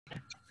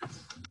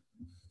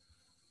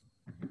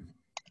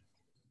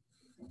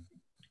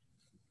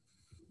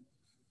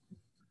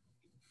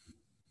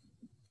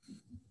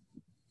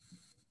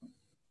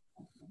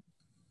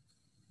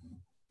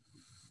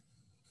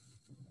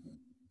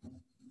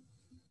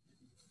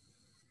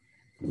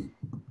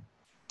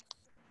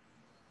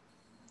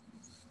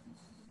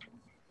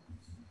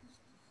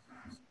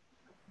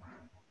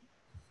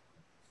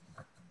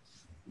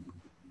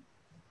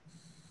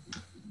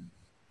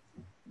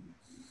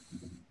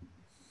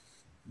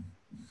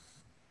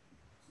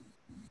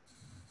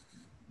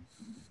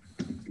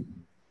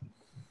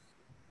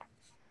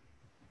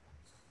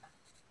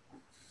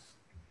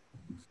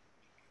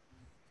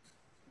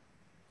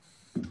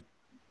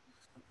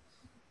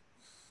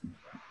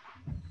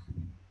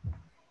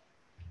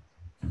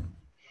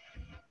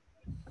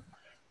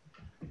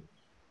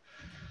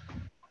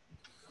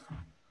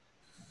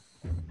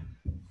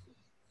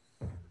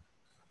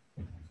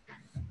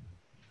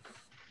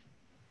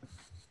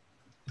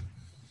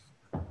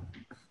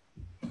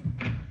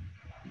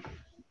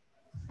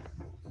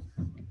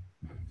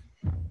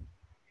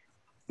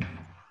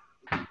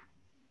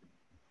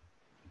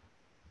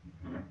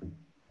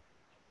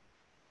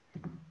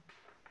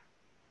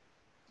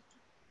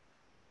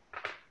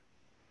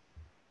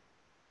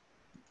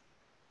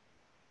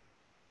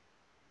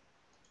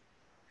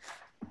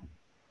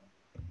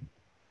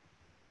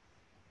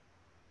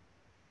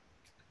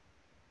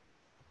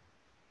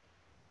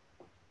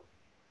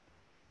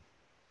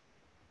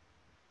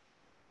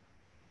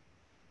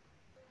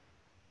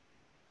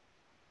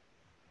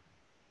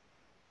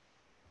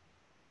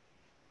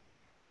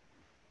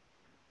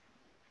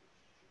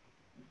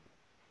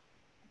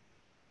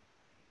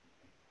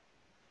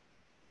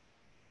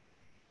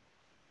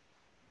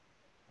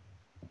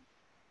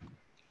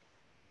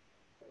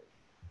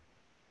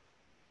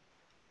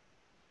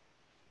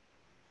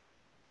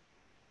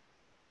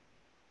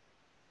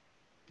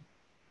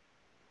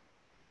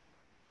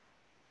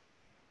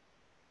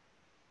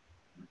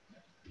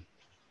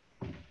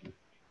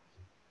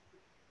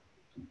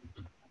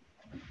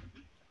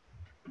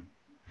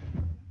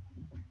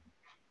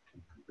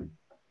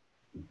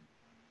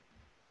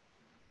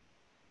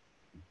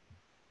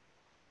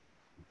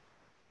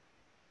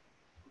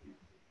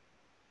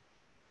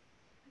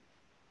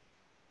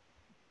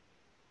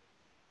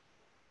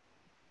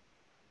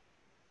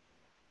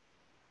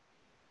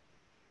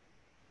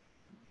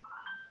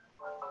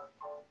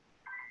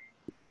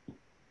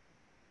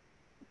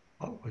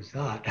was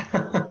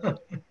that?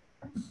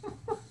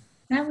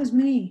 That was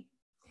me.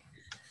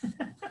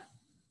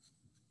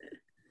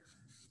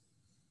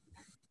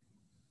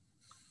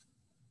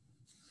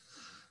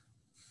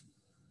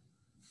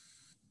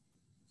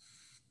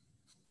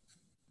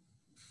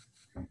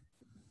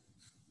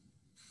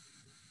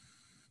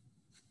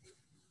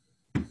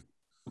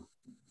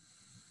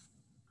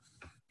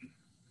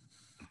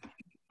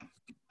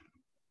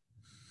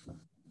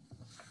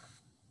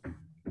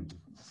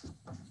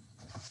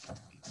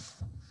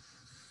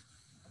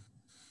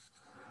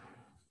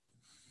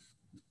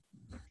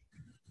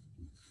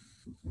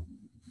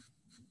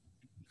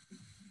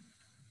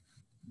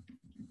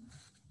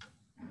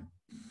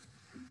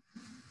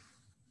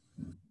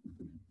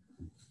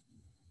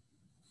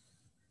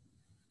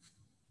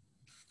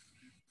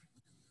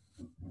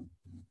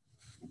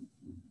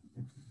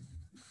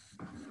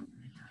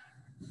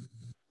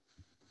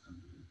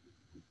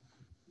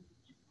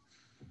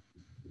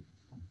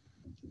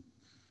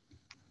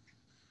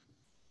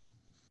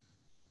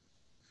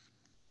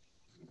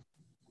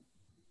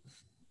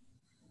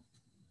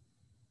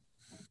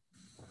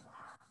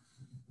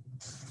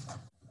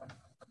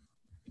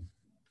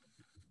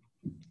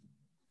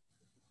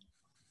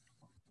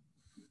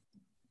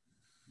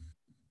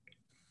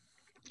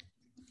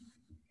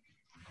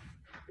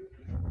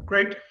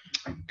 Great.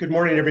 Good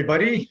morning,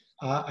 everybody.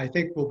 I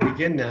think we'll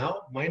begin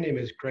now. My name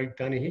is Greg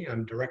Dunahee.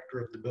 I'm director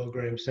of the Bill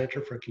Graham Center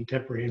for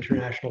Contemporary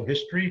International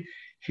History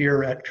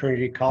here at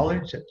Trinity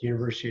College at the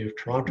University of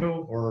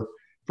Toronto, or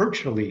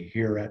virtually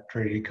here at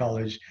Trinity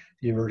College,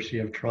 the University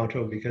of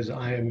Toronto, because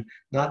I am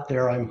not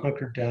there. I'm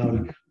hunkered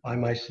down by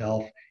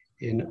myself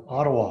in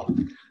Ottawa.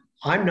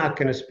 I'm not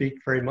going to speak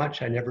very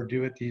much. I never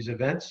do at these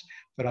events,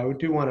 but I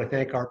do want to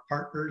thank our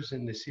partners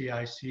in the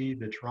CIC,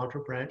 the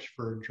Toronto branch,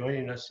 for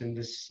joining us in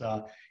this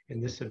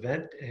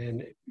event,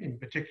 and in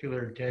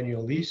particular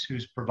Daniel Leese,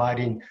 who's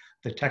providing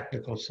the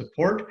technical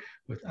support,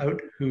 without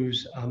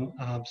whose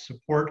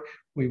support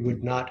we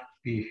would not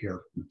be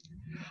here.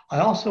 I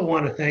also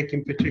want to thank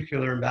in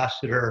particular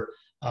Ambassador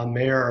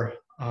Mayer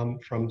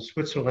from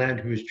Switzerland,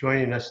 who is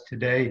joining us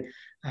today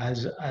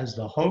as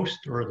the host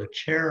or the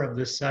chair of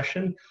this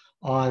session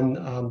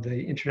on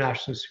the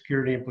international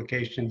security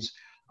implications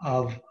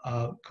of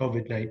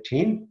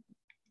COVID-19.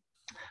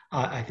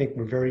 I think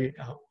we're very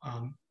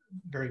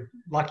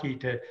lucky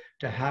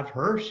to have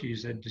her.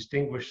 She's a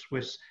distinguished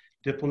Swiss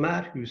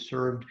diplomat who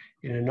served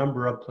in a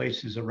number of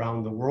places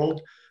around the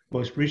world.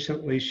 Most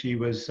recently, she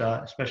was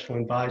a special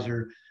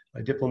advisor,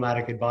 a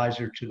diplomatic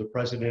advisor to the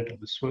president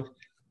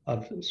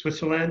of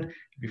Switzerland.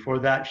 Before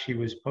that, she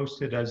was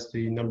posted as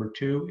the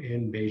 #2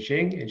 in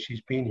Beijing, and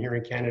she's been here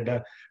in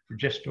Canada for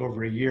just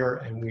over a year,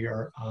 and we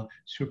are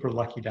super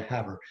lucky to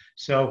have her.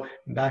 So,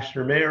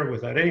 Ambassador Mayer,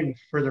 without any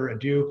further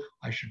ado,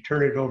 I should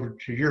turn it over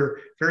to your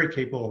very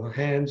capable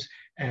hands,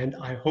 and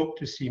I hope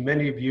to see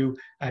many of you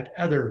at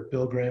other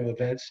Bill Graham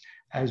events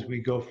as we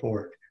go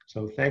forward.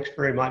 So thanks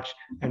very much,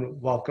 and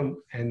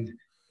welcome, and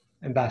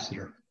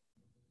Ambassador.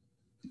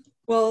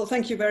 Well,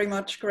 thank you very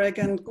much, Greg,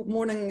 and good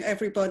morning,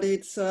 everybody.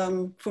 It's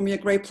for me a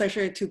great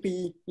pleasure to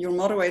be your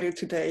moderator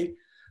today.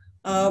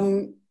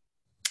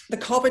 The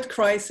COVID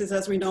crisis,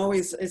 as we know,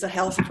 is a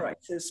health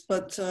crisis,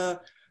 but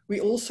we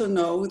also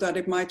know that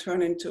it might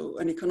turn into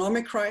an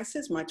economic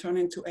crisis, might turn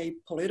into a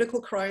political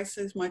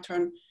crisis, might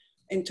turn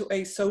into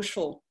a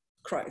social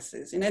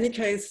crisis. In any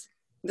case,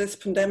 this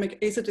pandemic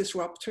is a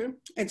disruptor.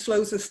 It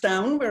slows us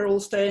down. We're all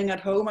staying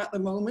at home at the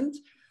moment,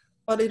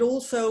 but it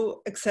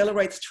also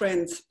accelerates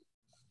trends.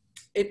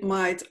 It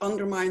might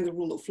undermine the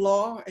rule of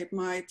law. It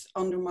might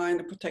undermine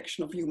the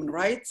protection of human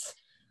rights.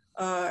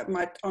 It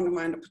might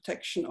undermine the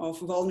protection of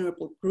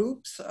vulnerable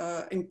groups,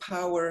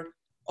 empower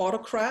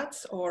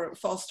autocrats, or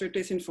foster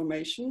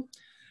disinformation.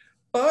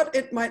 But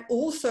it might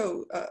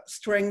also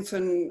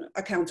strengthen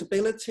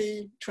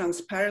accountability,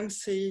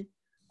 transparency,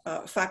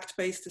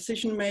 fact-based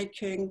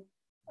decision-making,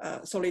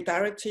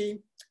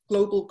 solidarity,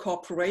 global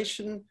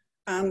cooperation,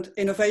 and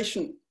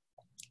innovation.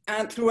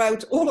 And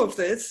throughout all of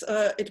this,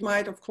 it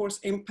might, of course,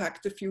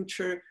 impact the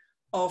future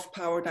of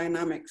power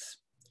dynamics.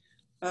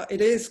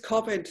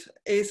 COVID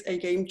is a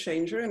game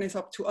changer, and it's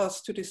up to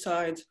us to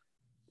decide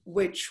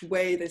which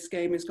way this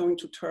game is going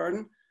to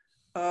turn.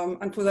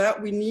 And for that,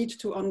 we need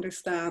to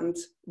understand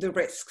the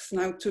risks.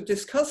 Now, to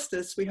discuss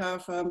this, we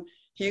have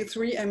here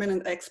three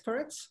eminent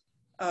experts,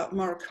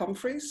 Mark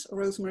Humphries,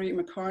 Rosemary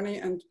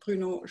McCarney, and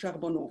Bruno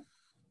Jarbonneau.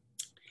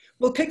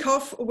 We'll kick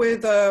off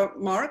with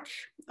Mark.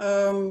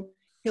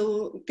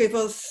 He'll give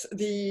us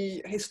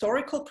the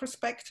historical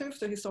perspective,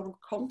 the historical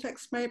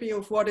context maybe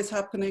of what is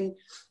happening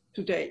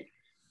today.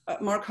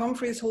 Mark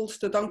Humphries holds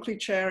the Dunkley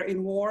Chair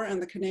in War and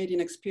the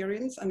Canadian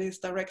Experience and is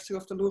director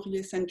of the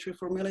Laurier Center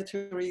for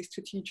Military,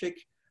 Strategic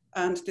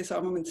and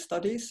Disarmament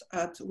Studies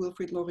at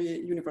Wilfrid Laurier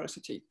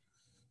University.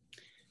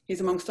 He's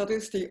amongst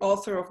others the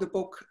author of the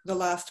book, The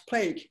Last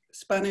Plague,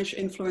 Spanish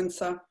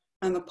Influenza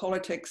and the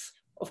Politics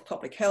of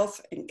Public Health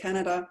in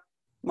Canada.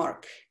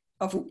 Mark,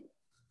 à vous.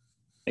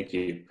 Thank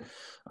you.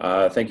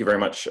 Thank you very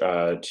much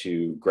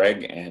to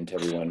Greg and to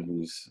everyone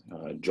who's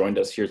joined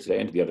us here today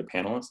and to the other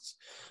panelists.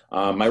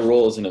 My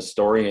role as an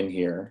historian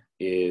here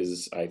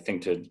is, I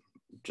think, to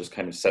just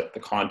kind of set the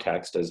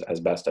context as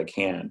best I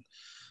can.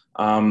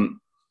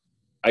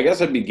 I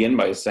guess I'd begin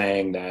by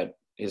saying that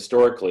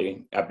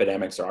historically,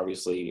 epidemics are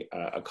obviously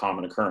a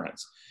common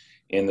occurrence,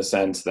 in the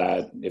sense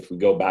that if we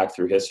go back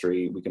through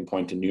history, we can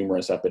point to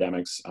numerous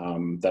epidemics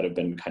that have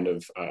been kind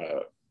of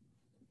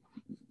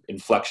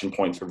inflection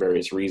points for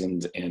various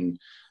reasons in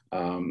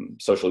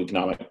social,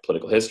 economic,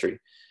 political history.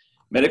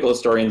 Medical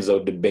historians, though,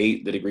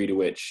 debate the degree to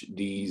which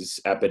these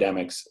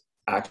epidemics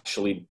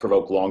actually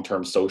provoke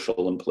long-term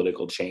social and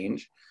political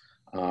change.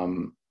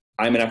 I'm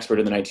an expert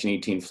in the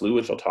 1918 flu,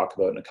 which I'll talk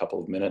about in a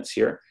couple of minutes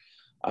here.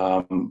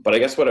 But I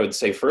guess what I would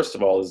say, first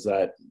of all, is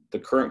that the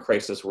current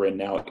crisis we're in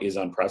now is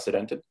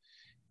unprecedented,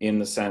 in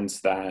the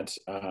sense that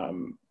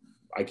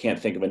I can't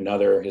think of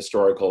another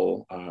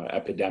historical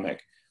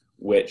epidemic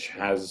which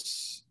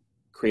has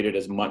created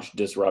as much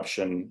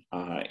disruption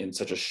in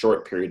such a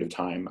short period of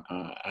time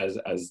as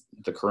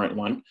the current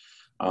one.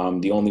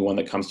 The only one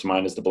that comes to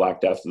mind is the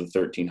Black Death of the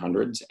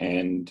 1300s.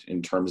 And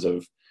in terms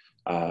of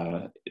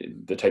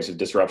the types of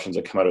disruptions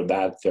that come out of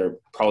that, they're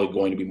probably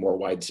going to be more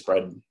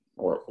widespread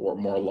or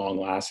more long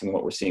lasting than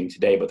what we're seeing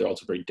today, but they're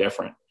also very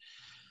different.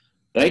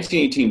 The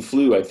 1918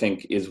 flu, I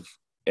think, is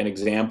an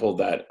example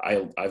that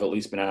I've at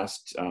least been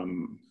asked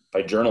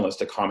by journalists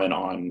to comment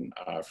on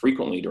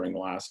frequently during the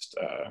last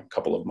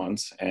couple of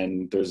months.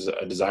 And there's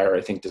a desire,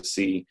 I think, to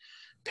see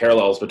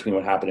parallels between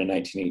what happened in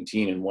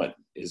 1918 and what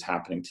is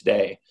happening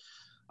today.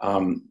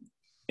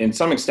 To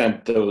some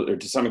extent,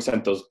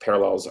 those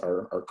parallels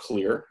are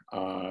clear.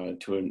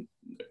 In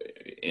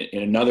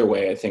another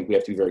way, I think we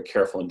have to be very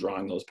careful in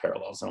drawing those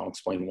parallels, and I'll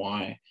explain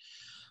why.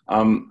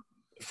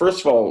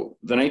 First of all,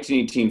 the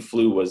 1918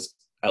 flu was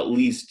at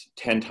least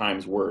 10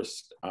 times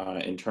worse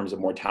in terms of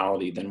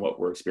mortality than what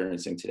we're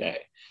experiencing today.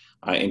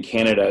 In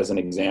Canada, as an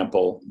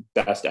example,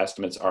 best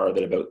estimates are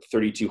that about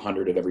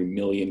 3,200 of every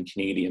million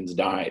Canadians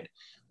died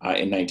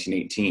in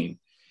 1918.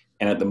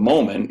 And at the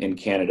moment in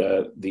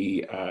Canada,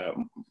 the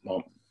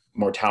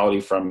mortality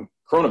from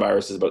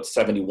coronavirus is about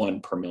 71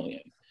 per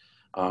million.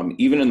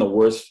 Even in the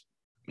worst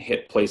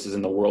hit places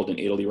in the world, in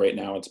Italy right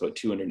now, it's about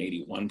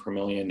 281 per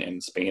million,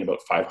 and Spain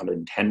about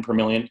 510 per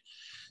million.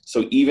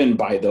 So even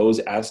by those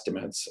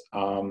estimates,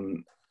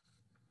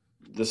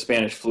 the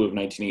Spanish flu of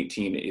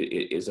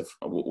 1918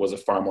 was a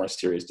far more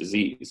serious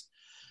disease.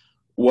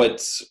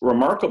 What's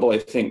remarkable, I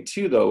think,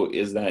 too, though,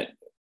 is that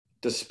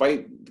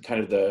despite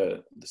kind of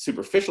the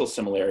superficial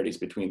similarities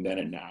between then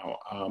and now,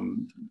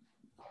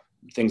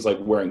 things like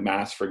wearing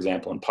masks, for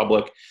example, in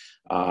public,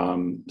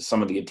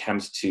 some of the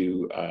attempts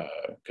to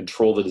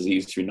control the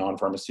disease through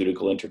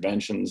non-pharmaceutical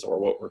interventions, or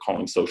what we're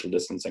calling social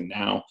distancing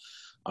now,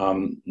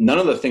 none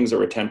of the things that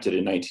were attempted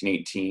in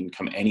 1918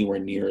 come anywhere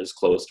near as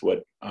close to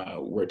what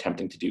we're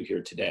attempting to do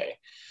here today,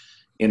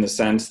 in the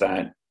sense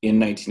that in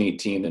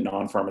 1918, the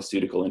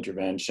non-pharmaceutical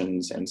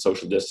interventions and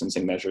social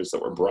distancing measures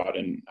that were brought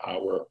in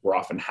were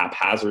often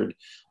haphazard.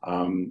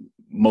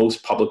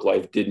 Most public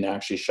life didn't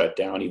actually shut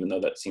down, even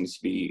though that seems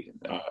to be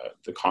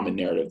the common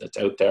narrative that's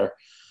out there.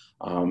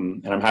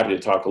 And I'm happy to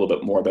talk a little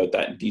bit more about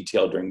that in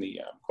detail during the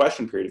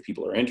question period if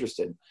people are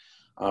interested.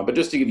 But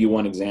just to give you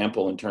one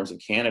example, in terms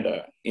of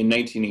Canada, in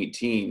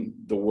 1918,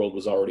 the world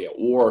was already at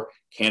war.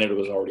 Canada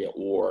was already at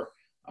war.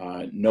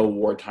 No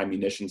wartime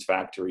munitions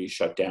factories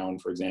shut down,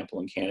 for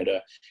example, in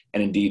Canada.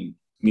 And indeed,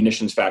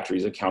 munitions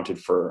factories accounted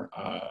for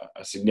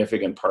a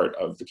significant part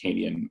of the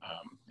Canadian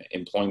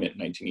employment in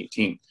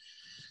 1918.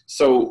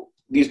 So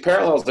these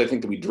parallels, I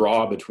think, that we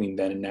draw between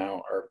then and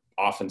now are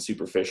often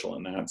superficial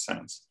in that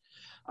sense.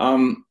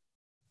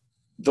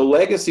 The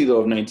legacy, though,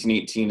 of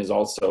 1918 is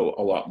also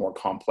a lot more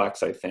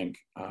complex, I think,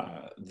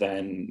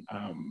 than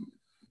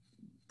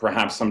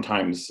perhaps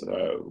sometimes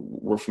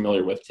we're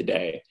familiar with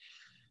today.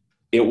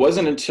 It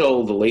wasn't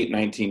until the late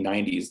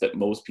 1990s that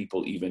most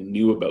people even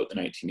knew about the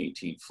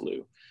 1918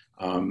 flu.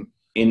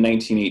 In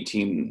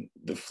 1918,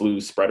 the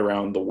flu spread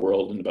around the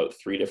world in about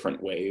 3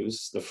 different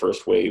waves. The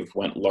first wave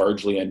went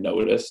largely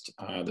unnoticed.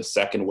 The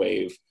second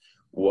wave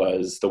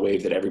was the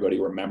wave that everybody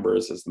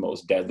remembers as the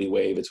most deadly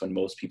wave. It's when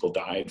most people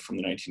died from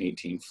the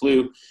 1918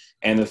 flu.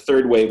 And the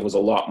third wave was a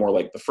lot more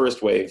like the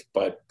first wave,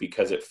 but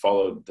because it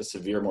followed the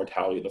severe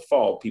mortality of the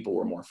fall, people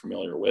were more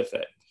familiar with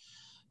it.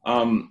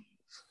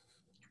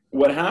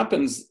 What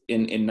happens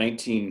in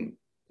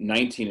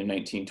 1919 and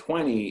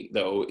 1920,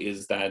 though,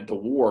 is that the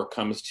war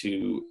comes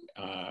to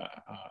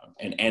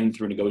an end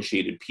through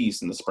negotiated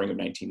peace in the spring of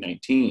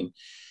 1919.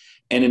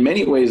 And in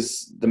many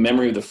ways, the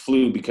memory of the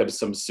flu becomes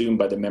subsumed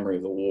by the memory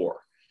of the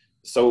war.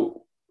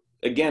 So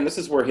again, this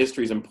is where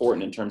history is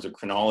important in terms of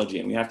chronology,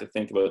 and we have to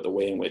think about the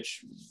way in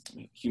which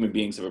human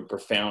beings have a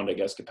profound, I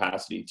guess,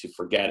 capacity to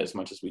forget as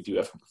much as we do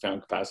have a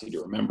profound capacity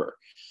to remember.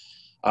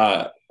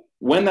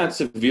 When that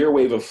severe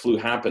wave of flu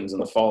happens in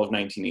the fall of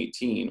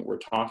 1918, we're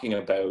talking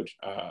about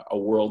a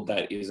world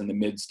that is in the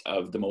midst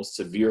of the most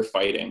severe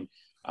fighting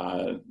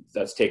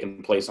that's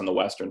taken place on the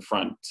Western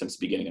Front since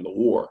the beginning of the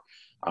war.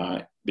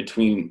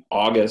 Between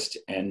August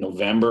and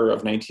November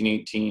of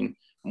 1918,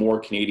 more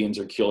Canadians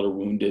are killed or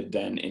wounded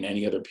than in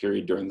any other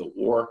period during the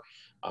war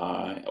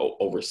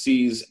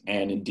overseas.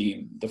 And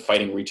indeed, the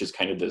fighting reaches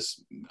kind of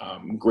this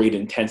great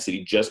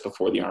intensity just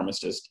before the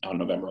armistice on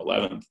November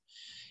 11th.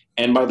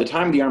 And by the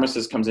time the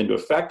armistice comes into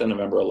effect on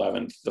November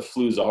 11th, the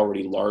flu's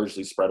already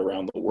largely spread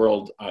around the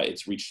world.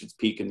 It's reached its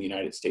peak in the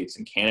United States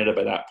and Canada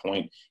by that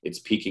point. It's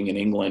peaking in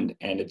England,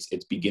 and it's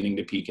beginning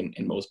to peak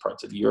in most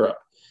parts of Europe.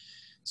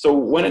 So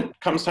when it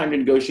comes time to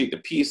negotiate the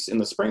peace in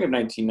the spring of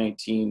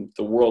 1919,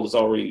 the world has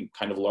already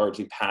kind of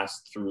largely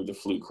passed through the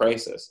flu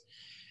crisis.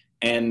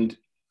 And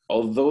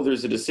although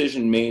there's a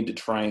decision made to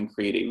try and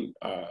create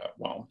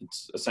well,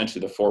 it's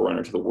essentially the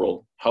forerunner to the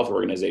World Health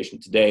Organization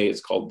today. It's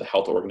called the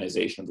Health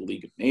Organization of the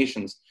League of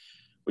Nations,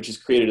 which is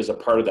created as a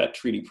part of that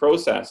treaty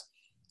process.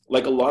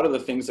 Like a lot of the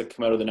things that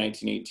come out of the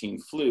 1918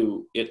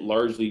 flu, it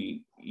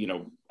largely,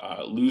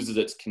 loses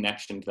its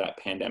connection to that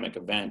pandemic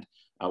event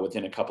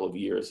within a couple of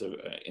years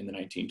in the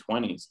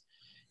 1920s.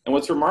 And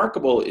what's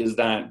remarkable is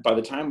that by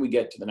the time we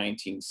get to the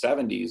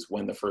 1970s,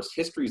 when the first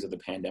histories of the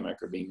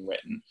pandemic are being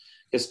written,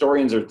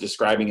 historians are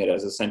describing it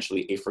as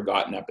essentially a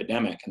forgotten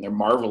epidemic, and they're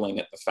marveling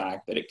at the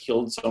fact that it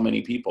killed so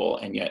many people,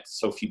 and yet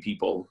so few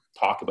people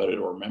talk about it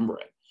or remember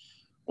it.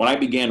 When I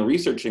began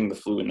researching the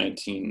flu in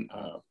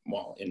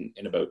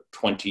about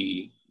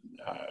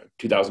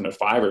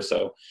 2005 or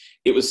so,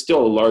 it was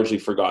still a largely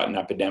forgotten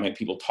epidemic.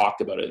 People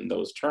talked about it in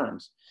those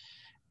terms.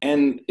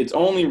 And it's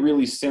only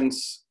really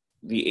since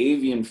the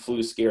avian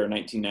flu scare in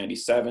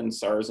 1997,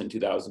 SARS in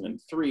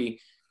 2003,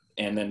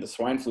 and then the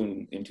swine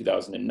flu in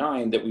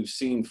 2009 that we've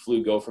seen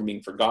flu go from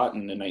being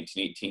forgotten in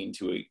 1918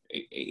 to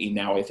a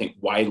now, I think,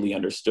 widely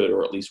understood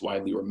or at least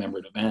widely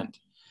remembered event.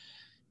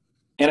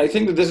 And I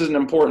think that this is an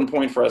important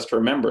point for us to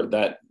remember,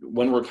 that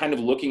when we're kind of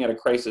looking at a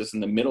crisis in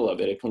the middle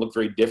of it, it can look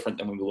very different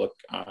than when we look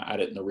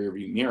at it in the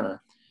rearview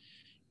mirror.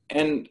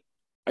 And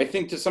I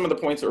think to some of the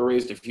points that were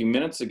raised a few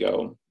minutes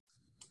ago,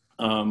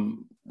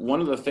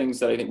 one of the things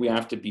that I think we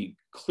have to be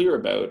clear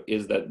about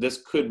is that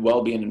this could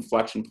well be an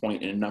inflection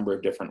point in a number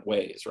of different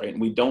ways, right? And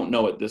we don't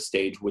know at this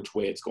stage which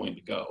way it's going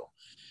to go.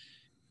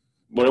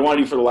 What I want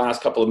to do for the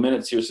last couple of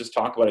minutes here is just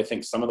talk about, I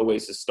think, some of the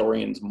ways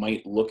historians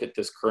might look at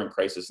this current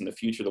crisis in the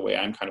future, the way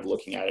I'm kind of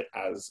looking at it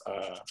as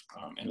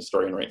an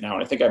historian right now.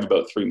 And I think I have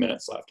about 3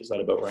 minutes left. Is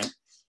that about right?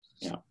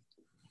 Yeah.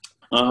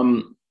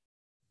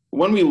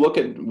 When we look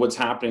at what's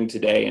happening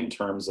today in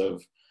terms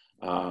of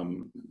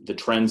the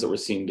trends that we're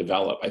seeing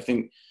develop, I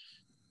think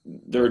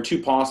there are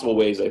two possible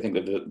ways I think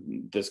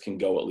that this can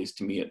go, at least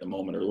to me at the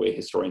moment, or the way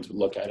historians would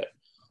look at it.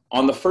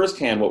 On the first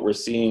hand, what we're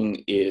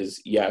seeing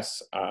is,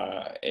 yes,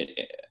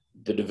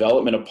 the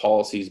development of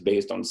policies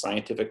based on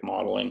scientific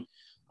modeling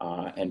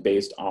and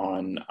based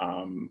on,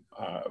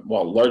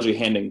 largely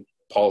handing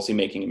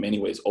policymaking in many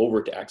ways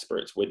over to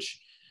experts,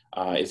 which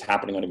is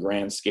happening on a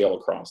grand scale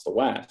across the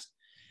West.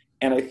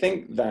 And I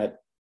think that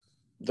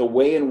the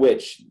way in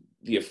which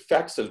the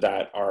effects of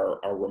that are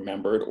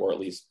remembered, or at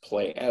least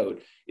play out,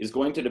 is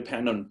going to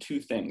depend on two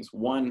things.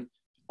 One,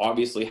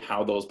 obviously,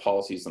 how those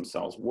policies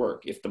themselves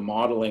work. If the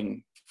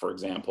modeling, for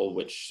example,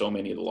 which so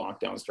many of the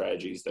lockdown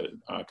strategies that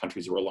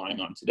countries are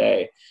relying on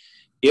today,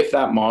 if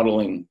that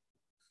modeling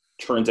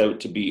turns out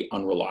to be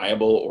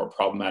unreliable or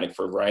problematic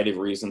for a variety of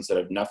reasons that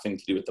have nothing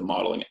to do with the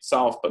modeling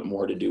itself, but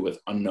more to do with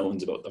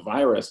unknowns about the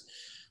virus,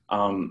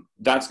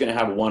 that's going to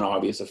have one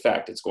obvious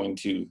effect. It's going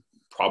to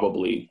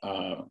probably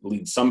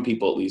lead some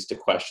people at least to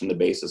question the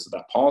basis of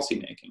that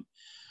policymaking.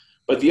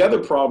 But the other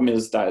problem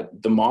is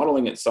that the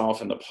modeling itself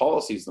and the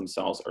policies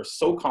themselves are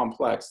so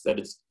complex that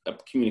it's a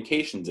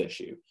communications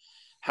issue.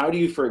 How do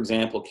you, for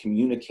example,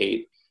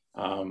 communicate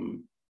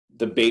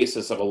the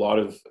basis of a lot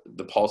of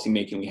the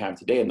policymaking we have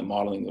today and the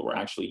modeling that we're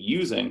actually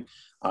using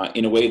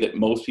in a way that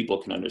most people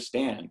can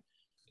understand?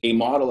 A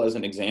model, as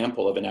an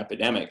example of an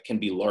epidemic, can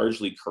be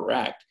largely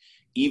correct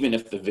even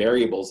if the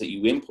variables that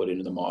you input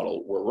into the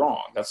model were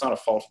wrong. That's not a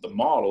fault of the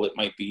model. It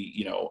might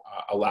be,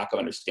 a lack of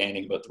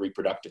understanding about the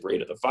reproductive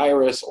rate of the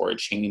virus, or a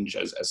change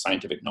as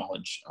scientific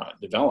knowledge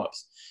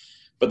develops.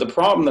 But the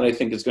problem that I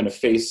think is going to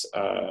face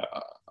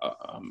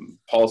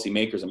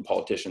policymakers and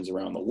politicians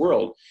around the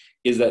world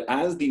is that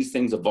as these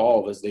things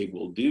evolve, as they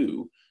will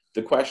do,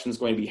 the question is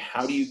going to be,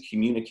 how do you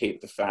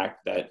communicate the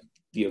fact that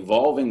the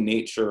evolving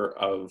nature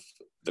of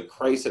the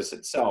crisis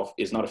itself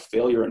is not a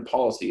failure in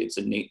policy,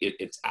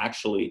 it's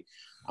actually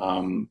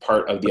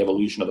part of the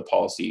evolution of the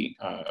policy,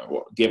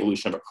 the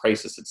evolution of a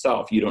crisis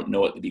itself. You don't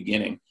know at the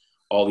beginning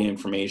all the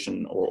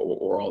information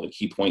or all the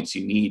key points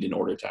you need in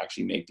order to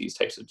actually make these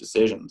types of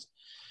decisions.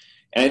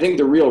 And I think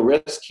the real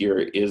risk here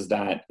is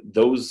that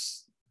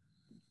those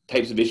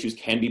types of issues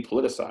can be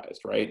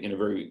politicized, right, in a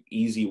very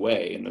easy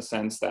way, in the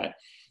sense that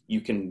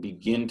you can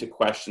begin to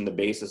question the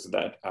basis of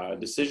that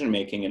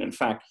decision-making. And in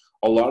fact,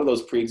 a lot of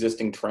those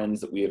pre-existing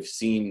trends that we have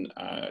seen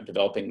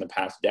developing in the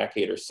past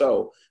decade or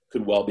so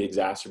could well be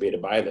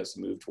exacerbated by this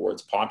move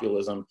towards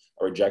populism,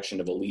 or rejection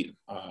of elite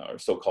or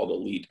so-called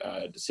elite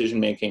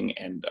decision-making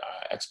and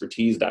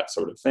expertise, that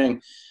sort of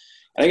thing.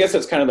 And I guess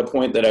that's kind of the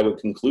point that I would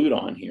conclude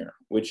on here,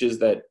 which is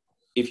that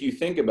if you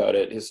think about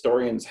it,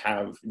 historians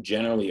have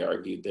generally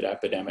argued that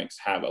epidemics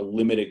have a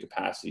limited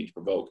capacity to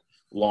provoke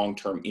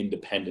long-term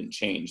independent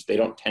change. They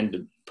don't tend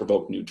to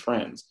provoke new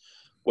trends.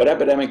 What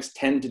epidemics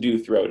tend to do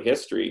throughout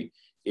history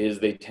is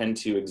they tend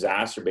to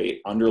exacerbate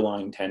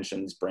underlying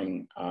tensions,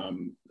 bring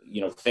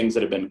things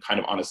that have been kind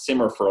of on a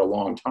simmer for a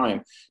long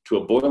time to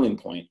a boiling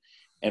point.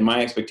 And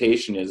my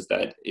expectation is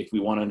that if we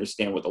want to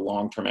understand what the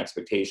long-term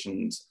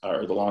expectations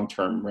or the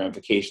long-term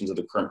ramifications of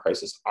the current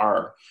crisis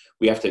are,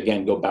 we have to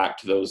again go back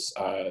to those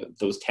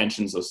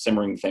tensions, those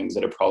simmering things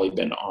that have probably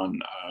been on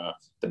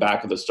the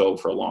back of the stove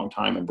for a long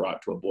time and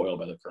brought to a boil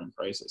by the current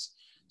crisis.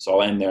 So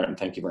I'll end there and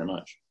thank you very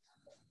much.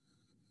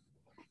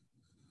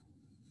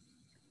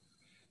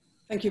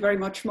 Thank you very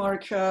much,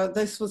 Mark.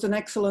 This was an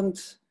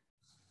excellent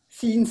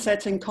scene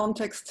setting,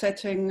 context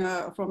setting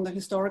from the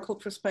historical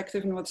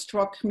perspective. And what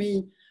struck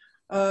me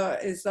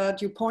is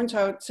that you point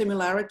out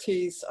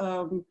similarities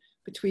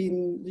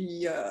between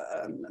the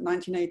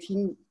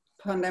 1918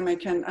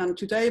 pandemic and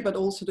today, but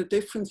also the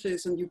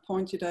differences. And you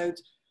pointed out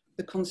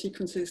the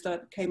consequences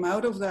that came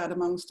out of that,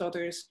 amongst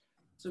others,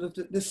 sort of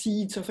the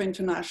seeds of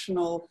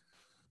international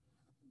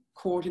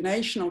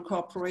coordination or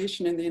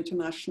cooperation in the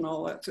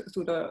international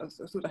through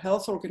the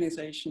health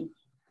organization.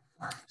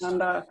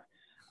 And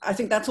I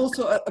think that's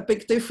also a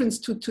big difference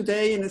to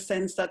today, in the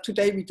sense that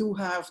today we do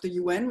have the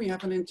UN, we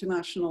have an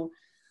international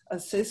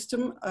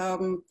system,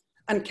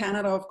 and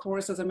Canada, of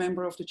course, as a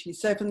member of the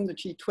G7, the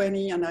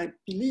G20, and I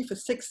believe a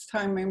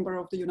 6th-time member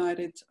of the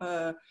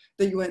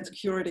UN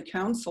Security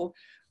Council,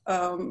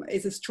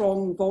 is a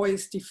strong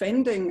voice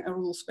defending a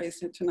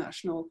rules-based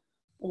international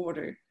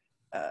order.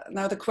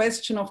 Now the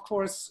question, of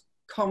course,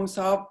 comes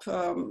up,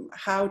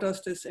 how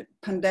does this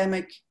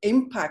pandemic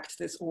impact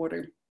this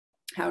order?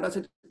 How does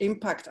it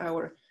impact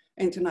our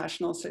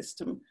international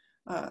system?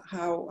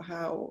 How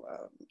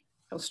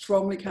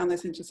strongly can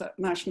this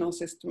international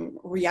system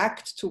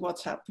react to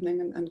what's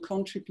happening and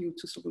contribute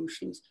to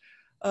solutions?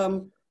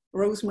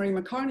 Rosemary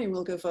McCarney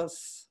will give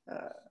us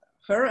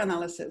her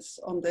analysis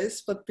on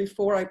this, but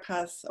before I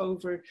pass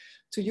over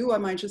to you,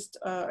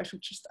 I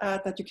should just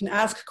add that you can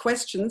ask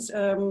questions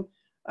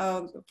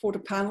for the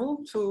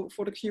panel,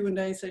 for the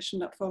Q&A session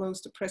that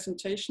follows the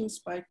presentations,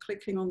 by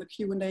clicking on the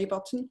Q&A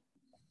button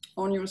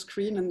on your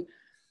screen, and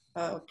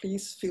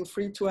please feel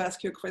free to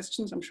ask your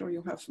questions. I'm sure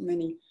you have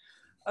many.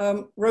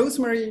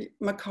 Rosemary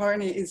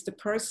McCarney is the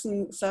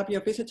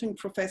Pearson-Sabia Visiting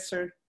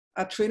Professor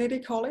at Trinity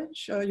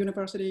College,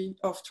 University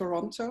of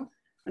Toronto,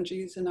 and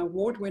she's an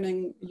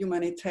award-winning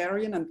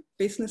humanitarian and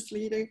business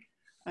leader,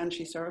 and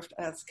she served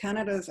as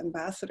Canada's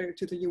ambassador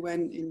to the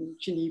UN in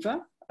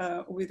Geneva,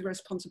 with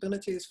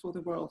responsibilities for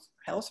the World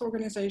Health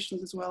Organization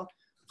as well,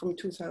 from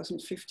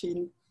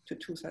 2015 to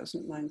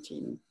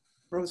 2019.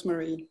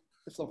 Rosemary,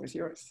 the floor is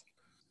yours.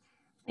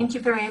 Thank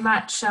you very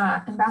much,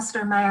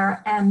 Ambassador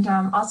Meyer, and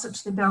also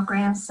to the Bill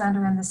Graham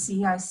Center and the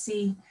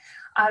CIC.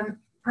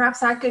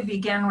 Perhaps I could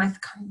begin with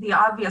the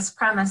obvious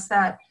premise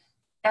that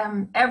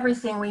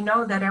we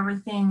know that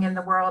everything in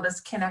the world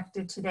is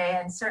connected today,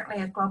 and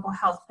certainly a global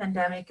health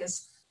pandemic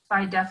is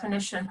by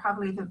definition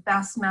probably the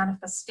best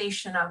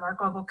manifestation of our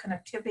global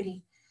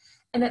connectivity.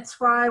 And it's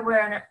why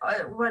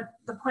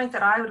the point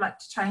that I would like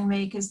to try and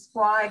make is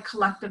why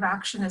collective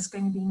action is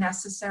going to be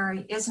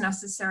necessary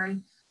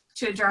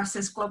to address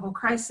this global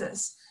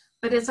crisis.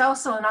 But it's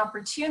also an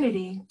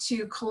opportunity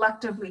to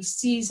collectively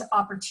seize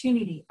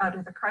opportunity out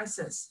of the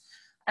crisis.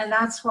 And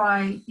that's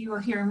why you will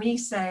hear me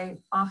say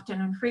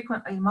often and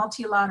frequently,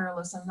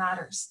 multilateralism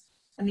matters.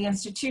 And the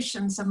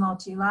institutions of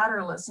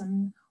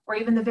multilateralism, or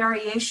even the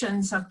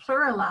variations of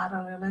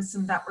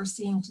plurilateralism that we're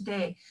seeing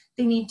today,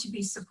 they need to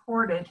be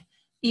supported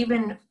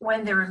even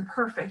when they're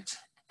imperfect.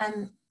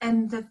 And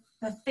the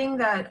thing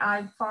that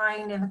I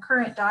find in the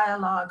current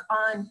dialogue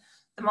on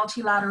the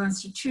multilateral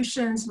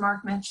institutions,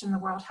 Mark mentioned the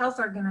World Health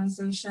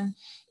Organization,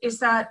 is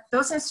that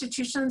those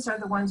institutions are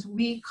the ones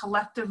we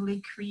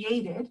collectively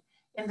created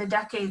in the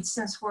decades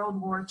since World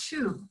War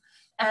II.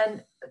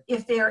 And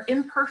if they are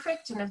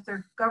imperfect and if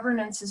their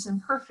governance is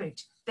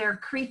imperfect, they're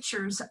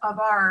creatures of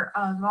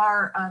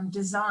our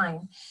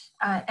design.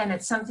 And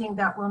it's something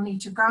that we'll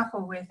need to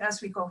grapple with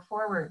as we go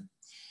forward.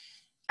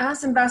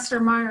 As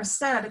Ambassador Meyer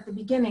said at the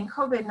beginning,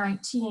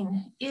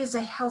 COVID-19 is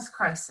a health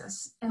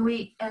crisis, and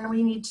we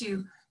need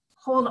to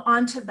hold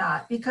on to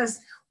that, because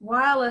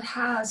while it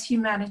has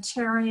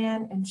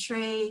humanitarian and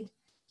trade,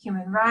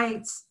 human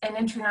rights, and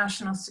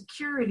international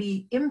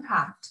security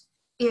impact,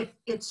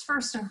 it's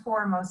first and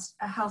foremost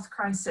a health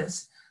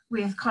crisis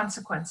with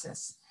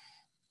consequences.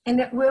 And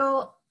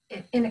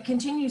it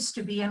continues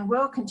to be and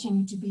will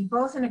continue to be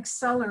both an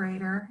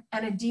accelerator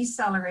and a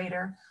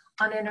decelerator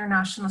on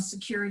international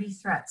security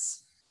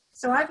threats.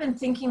 So I've been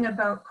thinking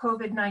about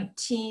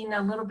COVID-19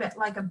 a little bit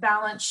like a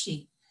balance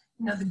sheet,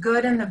 the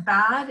good and the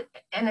bad,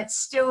 and it's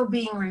still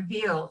being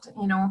revealed.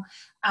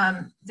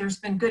 There's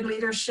been good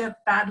leadership,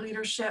 bad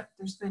leadership.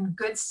 There's been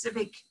good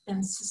civic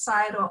and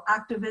societal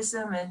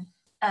activism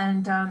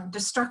and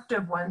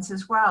destructive ones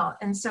as well.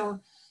 And so,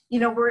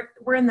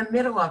 we're in the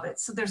middle of it.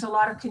 So there's a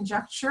lot of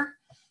conjecture.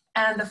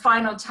 and the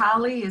final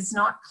tally is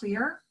not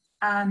clear,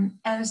 and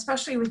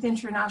especially with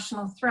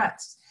international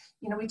threats.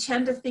 You know, we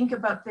tend to think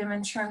about them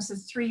in terms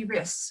of three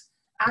risks: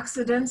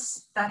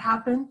 accidents that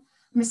happen,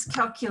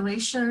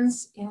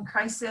 miscalculations in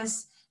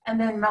crisis, and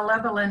then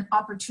malevolent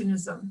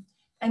opportunism.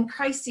 And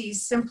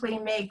crises simply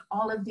make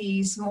all of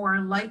these more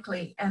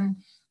likely. And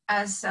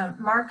as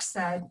Mark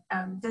said,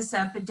 this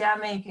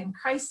epidemic and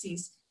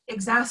crises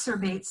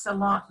exacerbates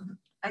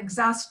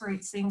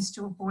things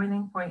to a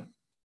boiling point.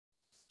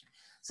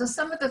 So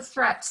some of the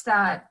threats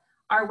that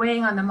are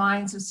weighing on the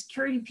minds of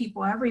security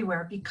people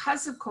everywhere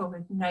because of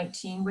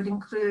COVID-19 would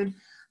include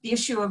the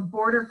issue of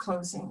border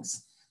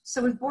closings.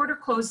 So with border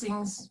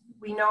closings,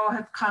 we know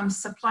have come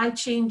supply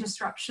chain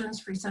disruptions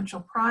for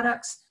essential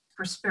products,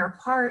 for spare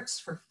parts,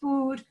 for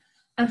food,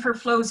 and for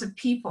flows of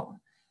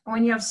people. And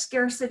when you have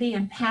scarcity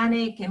and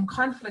panic and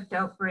conflict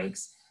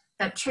outbreaks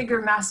that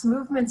trigger mass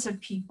movements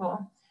of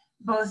people,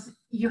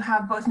 you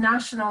have both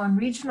national and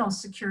regional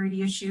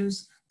security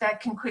issues that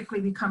can quickly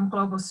become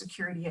global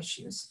security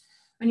issues.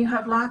 When you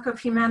have lack of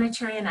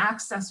humanitarian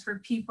access for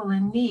people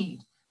in need,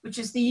 which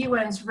is the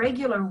UN's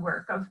regular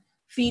work of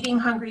feeding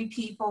hungry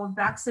people,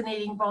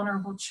 vaccinating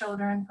vulnerable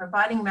children,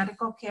 providing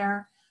medical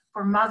care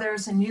for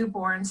mothers and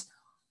newborns,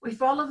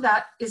 if all of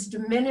that is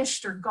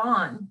diminished or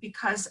gone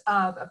because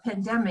of a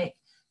pandemic,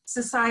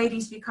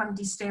 societies become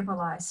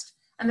destabilized.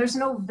 And there's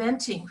no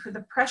venting for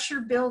the pressure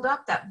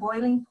buildup, that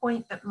boiling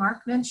point that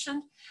Mark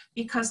mentioned,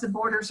 because the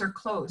borders are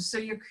closed. So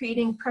you're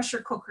creating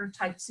pressure cooker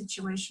type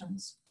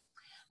situations.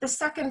 The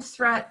second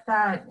threat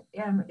that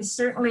is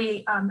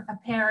certainly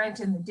apparent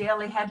in the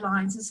daily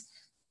headlines is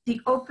the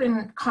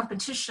open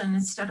competition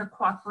instead of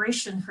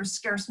cooperation for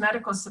scarce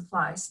medical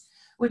supplies,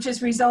 which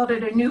has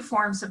resulted in new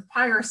forms of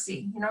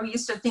piracy. You know, we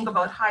used to think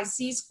about high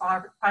seas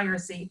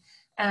piracy,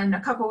 and a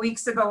couple of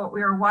weeks ago what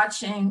we were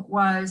watching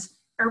was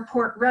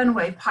airport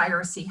runway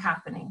piracy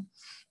happening.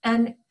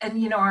 And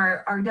you know,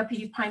 our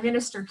Deputy Prime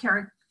Minister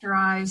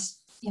characterized,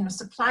 you know,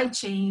 supply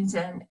chains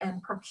and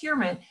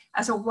procurement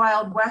as a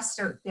Wild West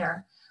out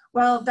there.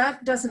 Well,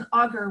 that doesn't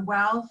augur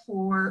well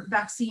for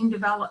vaccine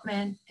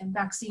development and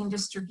vaccine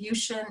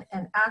distribution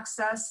and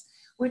access,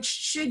 which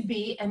should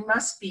be and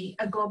must be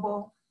a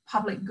global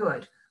public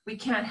good. We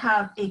can't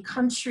have a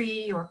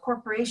country or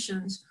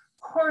corporations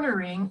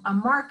cornering a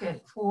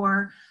market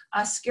for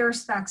a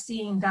scarce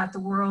vaccine that the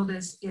world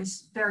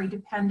is very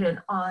dependent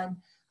on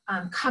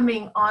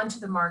coming onto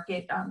the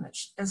market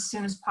as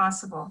soon as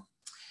possible.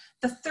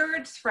 The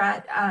third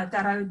threat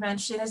that I would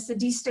mention is the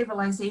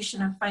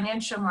destabilization of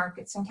financial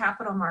markets and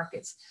capital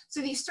markets.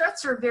 So these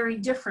threats are very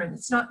different.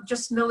 It's not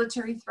just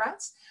military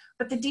threats,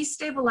 but the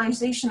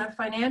destabilization of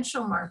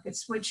financial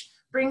markets, which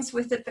brings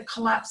with it the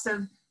collapse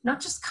of not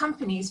just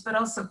companies, but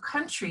also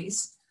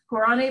countries who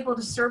are unable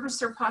to service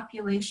their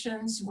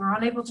populations, who are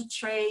unable to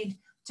trade,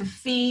 to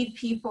feed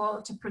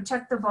people, to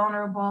protect the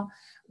vulnerable,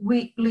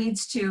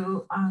 leads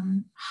to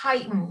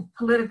heightened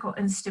political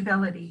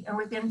instability. And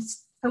within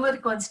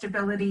political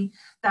instability,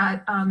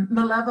 that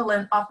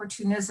malevolent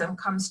opportunism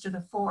comes to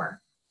the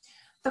fore.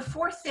 The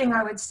fourth thing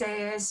I would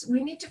say is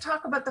we need to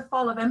talk about the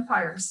fall of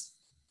empires.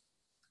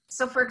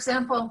 So for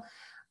example,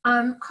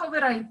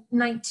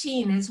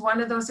 COVID-19 is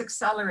one of those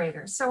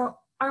accelerators. So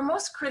our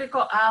most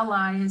critical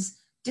ally is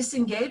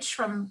disengaged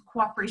from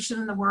cooperation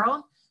in the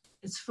world.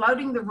 It's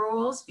flouting the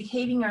rules,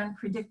 behaving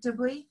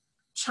unpredictably.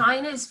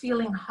 China is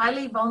feeling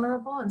highly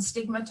vulnerable and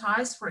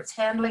stigmatized for its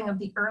handling of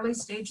the early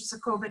stages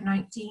of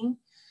COVID-19.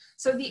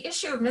 So the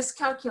issue of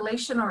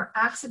miscalculation or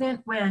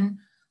accident when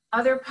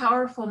other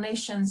powerful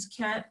nations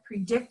can't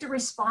predict a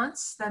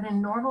response that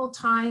in normal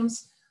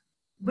times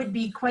would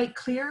be quite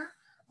clear,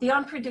 the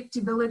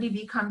unpredictability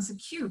becomes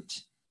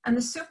acute. And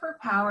the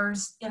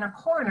superpowers in a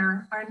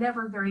corner are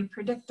never very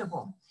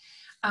predictable.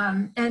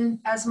 And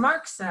as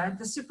Mark said,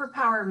 the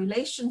superpower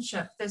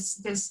relationship, this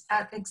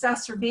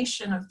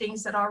exacerbation of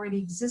things that already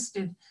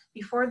existed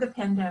before the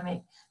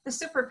pandemic, the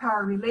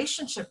superpower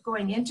relationship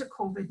going into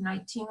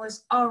COVID-19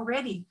 was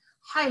already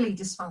highly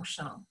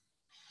dysfunctional.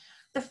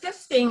 The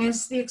fifth thing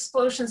is the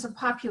explosions of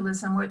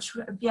populism, which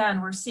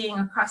again, we're seeing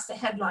across the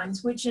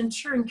headlines, which in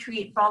turn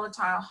create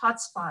volatile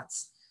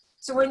hotspots.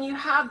 So when you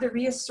have the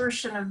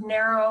reassertion of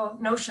narrow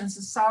notions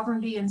of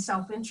sovereignty and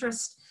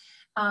self-interest,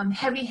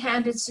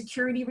 heavy-handed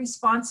security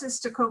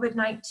responses to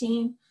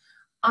COVID-19,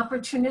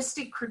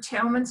 opportunistic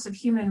curtailments of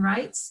human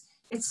rights,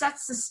 it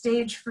sets the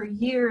stage for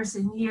years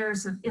and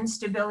years of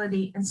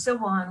instability and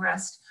civil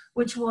unrest,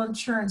 which will in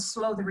turn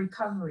slow the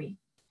recovery.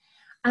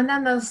 And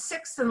then the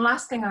sixth and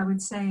last thing I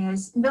would say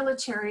is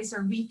militaries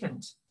are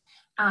weakened.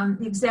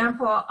 The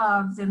example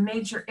of the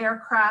major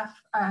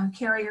aircraft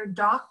carrier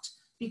docked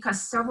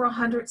because several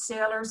hundred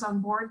sailors on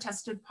board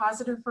tested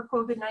positive for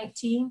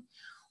COVID-19,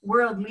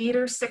 world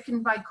leaders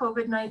sickened by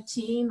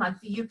COVID-19, like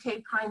the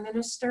UK Prime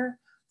Minister,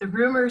 the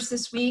rumors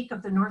this week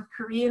of the North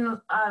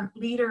Korean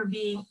leader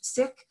being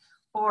sick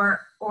or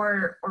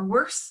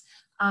worse,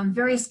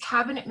 various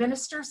cabinet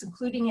ministers,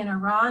 including in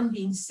Iran,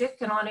 being sick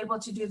and unable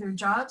to do their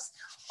jobs.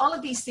 All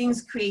of these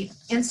things create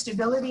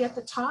instability at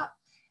the top,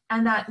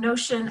 and that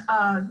notion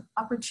of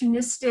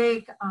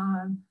opportunistic,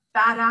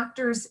 bad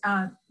actors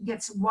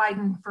gets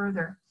widened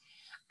further.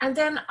 And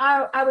then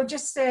I would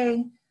just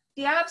say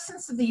the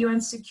absence of the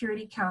UN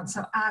Security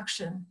Council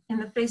action in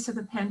the face of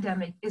the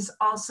pandemic is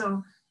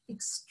also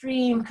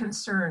extreme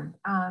concern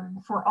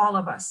for all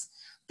of us.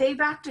 They've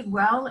acted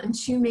well in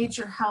two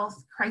major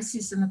health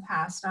crises in the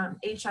past, on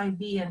HIV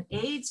and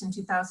AIDS in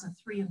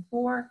 2003 and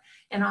 2004,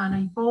 and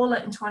on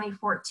Ebola in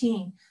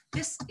 2014.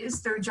 This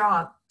is their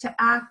job, to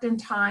act in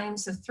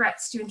times of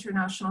threats to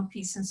international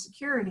peace and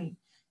security,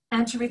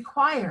 and to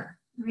require,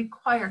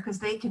 because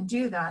they can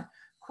do that,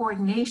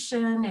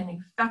 coordination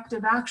and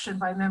effective action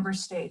by member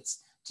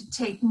states to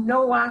take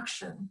no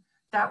action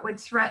that would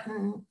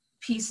threaten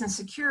peace and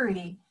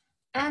security,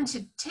 and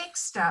to take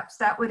steps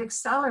that would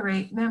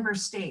accelerate member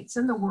states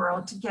in the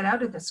world to get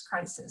out of this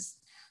crisis.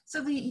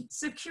 So the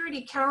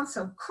Security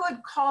Council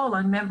could call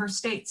on member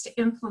states to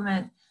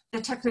implement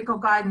the technical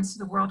guidance of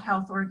the World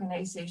Health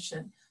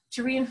Organization,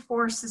 to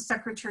reinforce the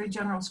Secretary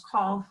General's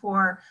call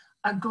for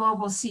a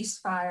global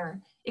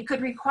ceasefire. It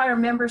could require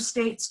member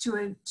states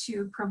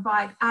to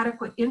provide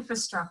adequate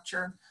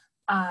infrastructure,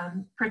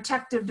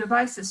 protective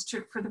devices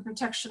for the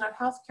protection of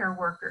healthcare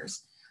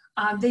workers.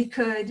 They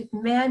could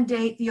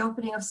mandate the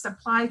opening of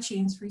supply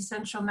chains for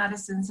essential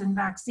medicines and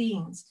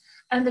vaccines,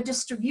 and the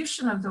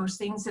distribution of those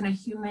things in a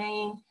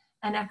humane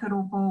and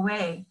equitable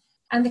way.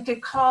 And they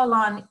could call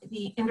on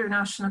the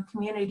international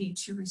community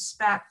to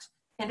respect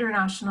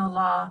international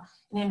law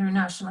and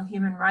international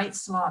human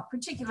rights law,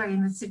 particularly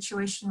in the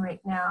situation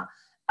right now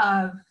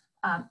of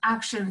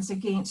actions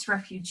against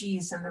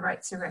refugees and the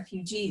rights of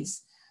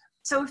refugees.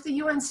 So if the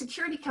UN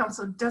Security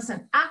Council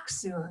doesn't act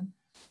soon,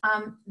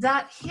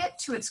 that hit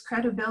to its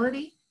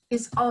credibility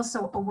is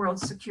also a world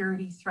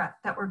security threat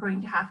that we're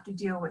going to have to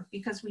deal with,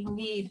 because we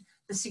need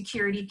the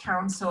Security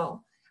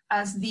Council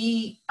as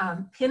the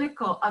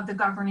pinnacle of the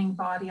governing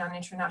body on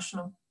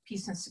international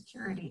peace and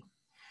security.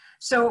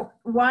 So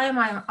why am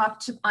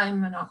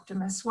I'm an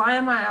optimist. Why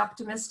am I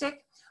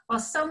optimistic? Well,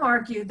 some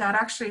argue that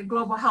actually a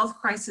global health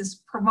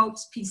crisis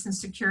promotes peace and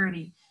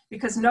security,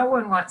 because no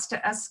one wants to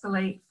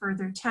escalate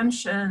further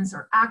tensions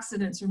or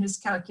accidents or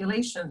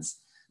miscalculations.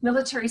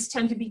 Militaries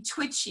tend to be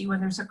twitchy when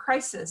there's a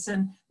crisis,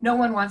 and no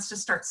one wants to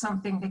start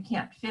something they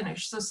can't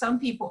finish. So some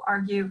people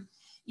argue,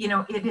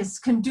 it is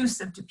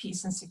conducive to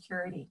peace and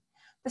security.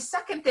 The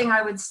second thing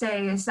I would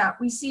say is that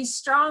we see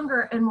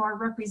stronger and more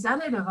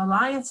representative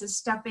alliances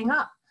stepping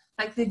up,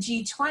 like the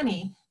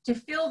G20, to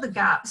fill the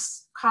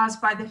gaps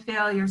caused by the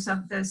failures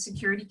of the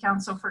Security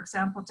Council, for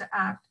example, to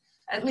act,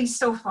 at least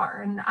so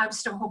far, and I'm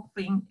still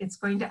hoping it's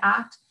going to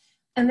act.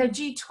 And the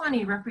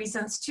G20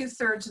 represents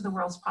 2/3 of the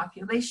world's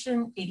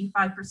population,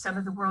 85%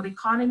 of the world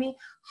economy,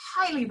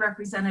 highly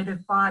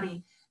representative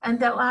body. And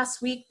that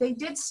last week they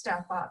did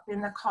step up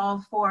in the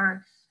call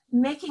for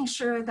making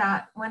sure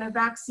that when a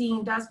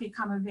vaccine does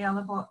become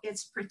available,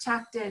 it's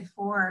protected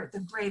for the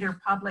greater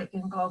public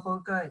and global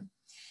good.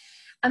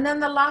 And then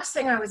the last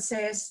thing I would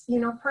say is,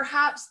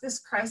 perhaps this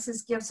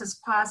crisis gives us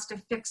pause to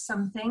fix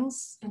some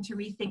things and to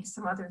rethink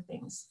some other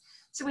things.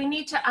 So we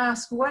need to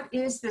ask, what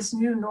is this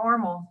new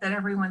normal that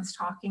everyone's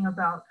talking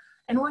about?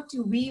 And what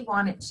do we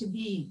want it to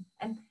be?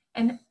 And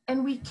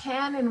we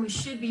can and we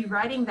should be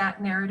writing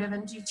that narrative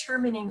and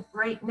determining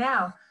right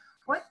now,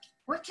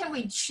 what can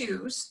we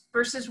choose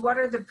versus what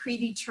are the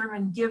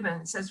predetermined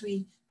givens as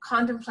we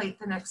contemplate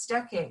the next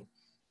decade?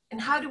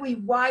 And how do we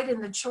widen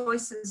the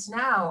choices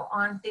now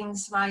on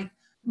things like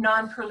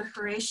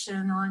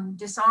non-proliferation, on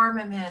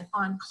disarmament,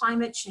 on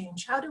climate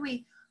change? How do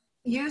we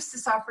use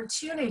this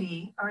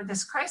opportunity or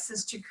this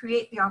crisis to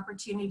create the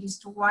opportunities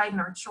to widen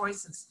our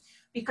choices?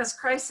 Because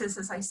crisis,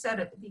 as I said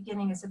at the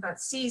beginning, is about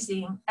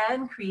seizing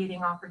and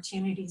creating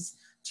opportunities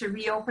to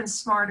reopen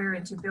smarter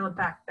and to build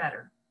back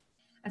better.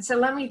 And so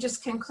let me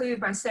just conclude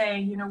by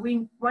saying,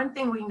 one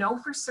thing we know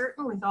for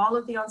certain with all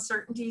of the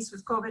uncertainties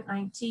with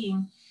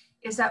COVID-19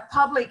 is that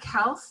public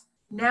health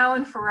now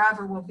and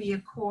forever will be a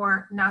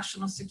core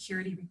national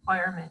security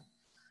requirement.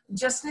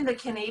 Just in the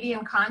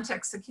Canadian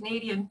context, the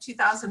Canadian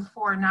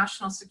 2004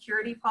 National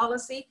Security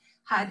Policy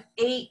had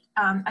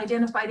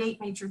identified 8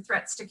 major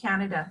threats to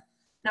Canada.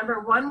 Number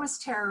 1 was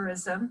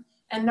terrorism,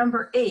 and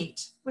number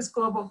 8 was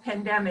global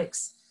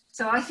pandemics.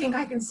 So I think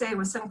I can say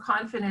with some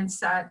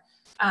confidence that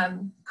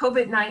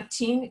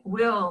COVID-19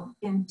 will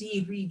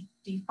indeed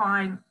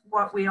redefine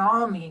what we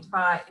all mean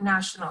by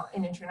national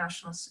and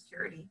international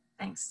security.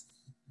 Thanks.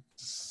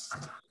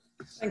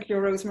 Thank you,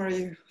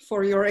 Rosemary,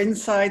 for your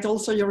insight,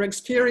 also your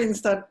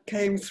experience that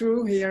came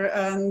through here,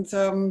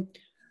 and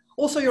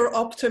also your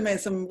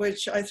optimism,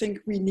 which I think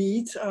we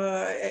need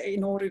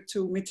in order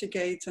to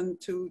mitigate and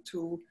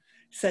to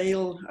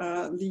sail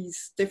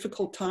these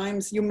difficult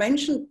times. You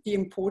mentioned the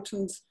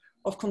importance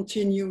of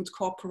continued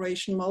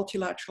cooperation,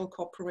 multilateral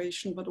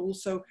cooperation, but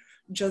also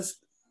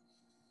just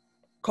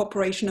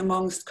cooperation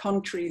amongst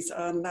countries.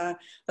 And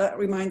that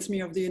reminds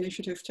me of the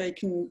initiative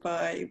taken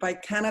by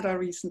Canada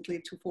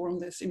recently to form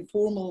this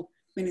informal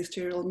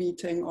ministerial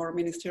meeting or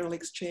ministerial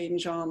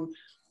exchange on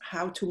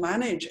how to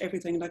manage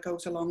everything that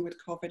goes along with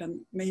COVID.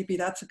 And maybe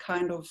that's a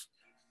kind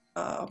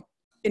of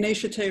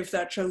initiative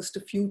that shows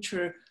the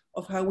future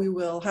of how we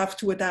will have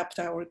to adapt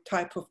our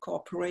type of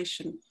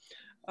cooperation.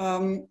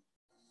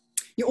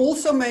 You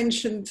also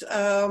mentioned,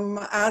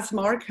 as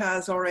Mark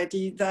has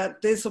already,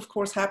 that this of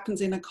course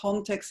happens in a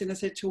context, in a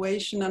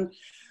situation, and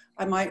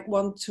I might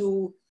want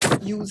to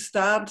use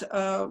that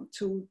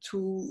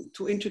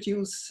to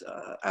introduce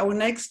our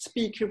next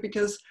speaker,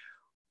 because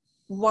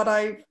what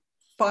I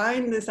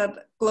find is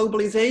that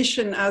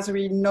globalization as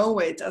we know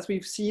it, as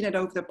we've seen it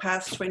over the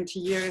past 20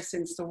 years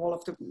since the wall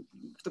of the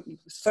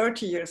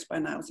 30 years by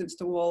now, since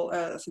the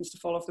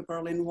fall of the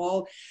Berlin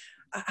Wall,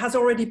 has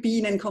already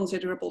been in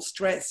considerable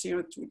stress. You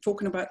know,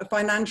 talking about the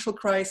financial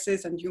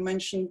crisis, and you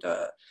mentioned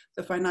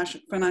the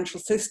financial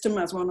system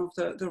as one of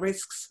the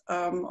risks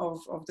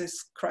of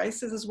this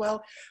crisis as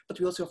well. But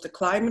we also have the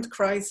climate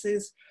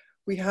crisis.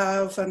 We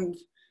have, and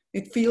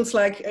it feels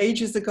like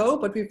ages ago,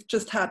 but we've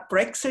just had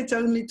Brexit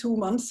only 2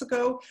 months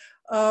ago.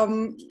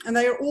 And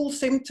they are all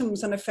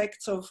symptoms and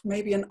effects of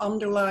maybe an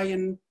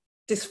underlying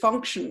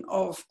dysfunction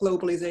of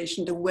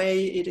globalization, the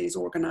way it is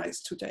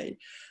organized today.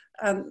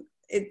 And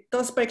it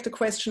does beg the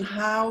question,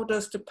 how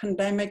does the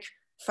pandemic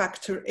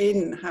factor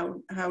in?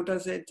 How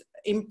does it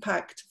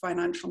impact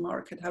financial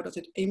market? How does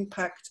it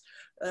impact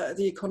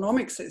the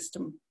economic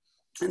system?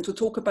 And to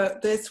talk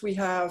about this, we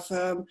have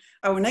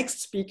our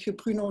next speaker,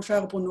 Bruno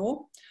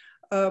Charbonneau.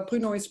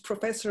 Bruno is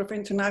Professor of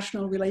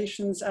International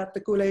Relations at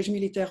the Collège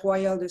Militaire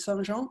Royal de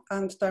Saint-Jean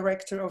and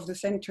Director of the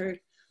Centre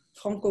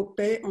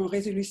Franco-Paix en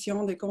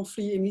résolution des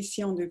conflits et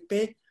missions de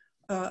paix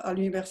à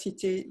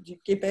l'Université du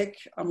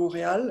Québec à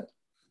Montréal.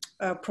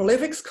 A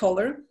prolific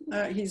scholar,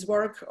 his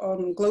work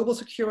on global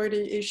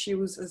security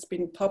issues has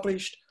been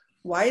published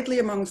widely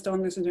amongst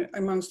others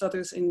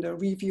in the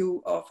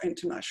Review of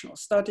International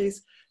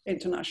Studies,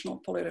 International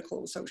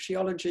Political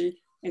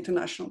Sociology,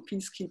 International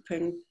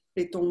Peacekeeping,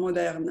 Les temps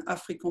modernes,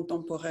 Afrique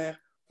contemporaine,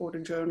 or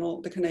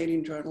the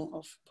Canadian Journal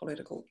of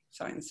Political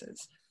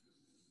Sciences.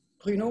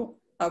 Bruno,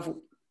 à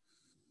vous.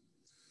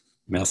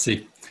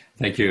 Merci.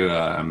 Thank you,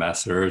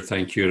 Ambassador.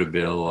 Thank you to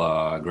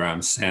Bill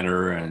Graham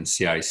Center and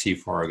CIC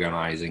for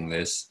organizing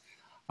this.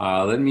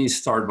 Let me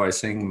start by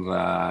saying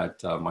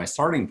that my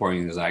starting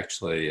point is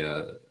actually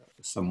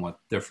somewhat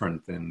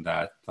different in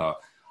that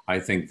I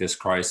think this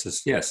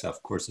crisis, yes,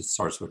 of course, it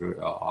starts with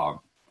a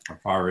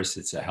virus,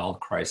 it's a health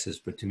crisis,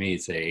 but to me,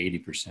 it's a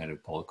 80%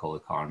 of political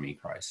economy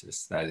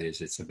crisis. That is,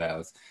 it's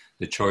about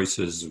the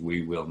choices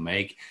we will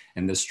make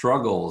and the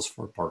struggles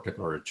for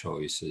particular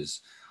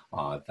choices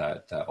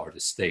that are the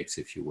stakes,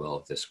 if you will,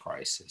 of this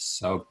crisis.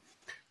 So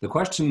the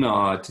question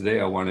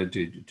today I wanted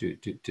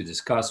to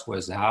discuss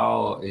was,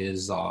 how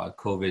is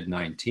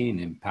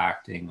COVID-19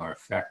 impacting or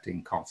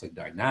affecting conflict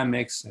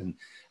dynamics and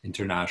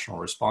international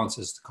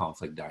responses to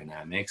conflict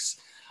dynamics?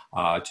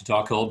 To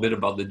talk a little bit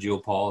about the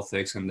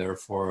geopolitics and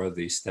therefore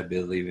the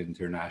stability of the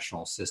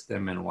international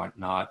system and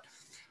whatnot.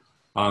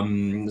 So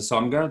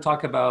I'm going to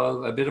talk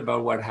a bit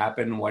about what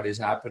happened, what is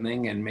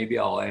happening, and maybe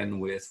I'll end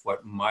with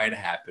what might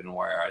happen,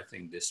 where I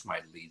think this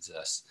might lead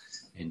us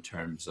in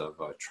terms of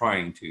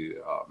trying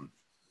to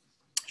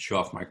show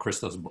off my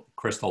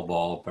crystal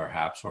ball,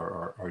 perhaps,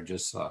 or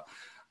just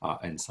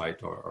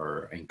insight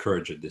or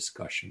encourage a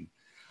discussion.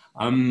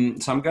 So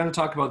I'm going to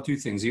talk about two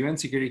things: UN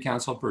Security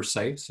Council per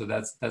se. So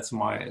that's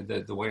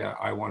the way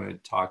I want to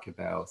talk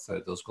about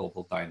those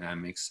global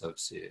dynamics of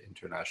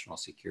international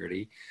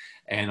security,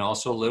 and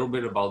also a little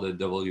bit about the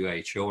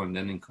WHO, and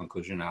then in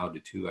conclusion how the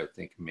two I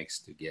think mix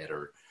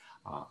together,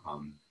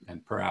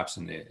 and perhaps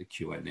in the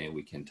Q&A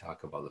we can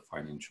talk about the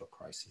financial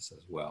crisis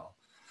as well.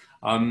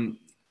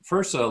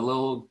 First, a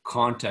little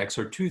context,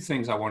 or two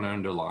things I want to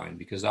underline,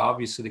 because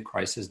obviously the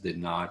crisis did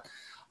not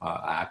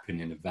happen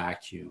in a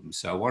vacuum.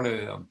 So I want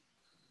to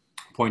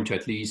point to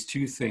at least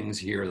two things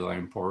here that are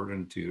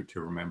important to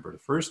remember. The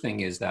first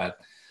thing is that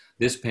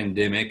this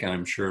pandemic, and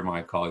I'm sure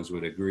my colleagues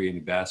would agree, and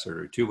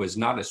Ambassador too, was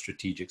not a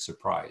strategic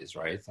surprise,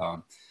 right?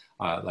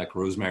 Like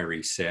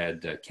Rosemary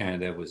said,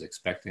 Canada was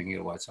expecting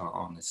it, what's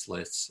on its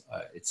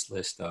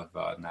list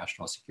of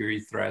national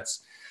security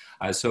threats.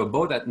 So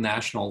both at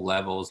national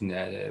levels,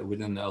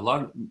 within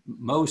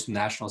most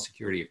national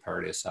security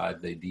apparatus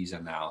had these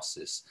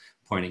analysis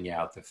pointing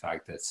out the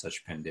fact that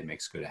such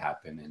pandemics could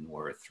happen and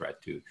were a threat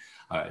to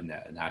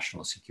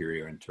national security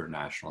or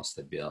international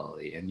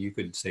stability. And you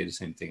could say the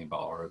same thing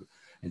about our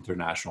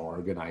international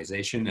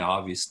organization.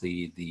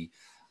 Obviously, the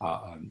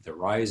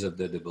rise of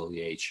the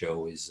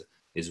WHO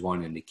is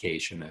one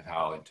indication of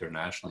how,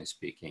 internationally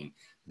speaking,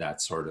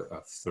 that sort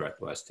of threat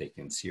was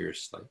taken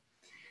seriously.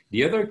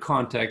 The other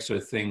context or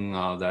thing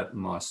that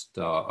must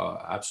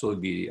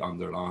absolutely be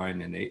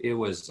underlined, and it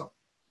was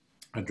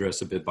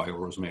addressed a bit by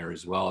Rosemary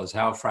as well, is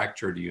how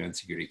fractured the UN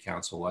Security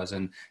Council was,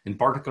 and in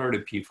particular the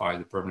P5,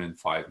 the permanent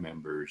 5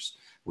 members,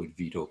 with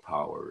veto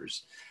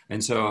powers.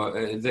 And so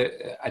at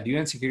the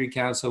UN Security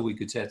Council, we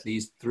could say at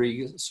least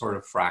three sort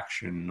of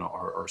fraction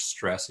or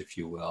stress, if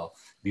you will,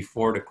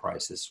 before the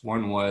crisis.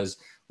 One was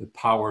the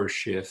power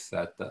shift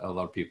that a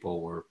lot of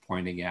people were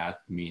pointing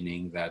at,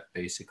 meaning that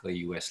basically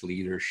US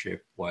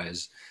leadership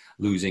was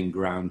losing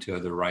ground to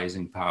other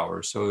rising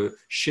powers. So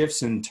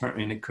shifts in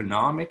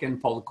economic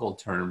and political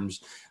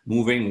terms,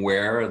 moving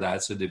where,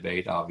 that's a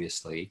debate,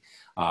 obviously.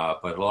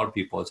 But a lot of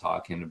people are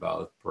talking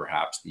about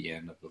perhaps the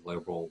end of the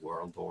liberal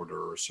world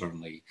order, or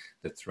certainly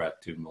the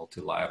threat to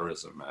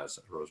multilateralism, as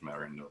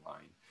Rosemary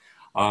underlined.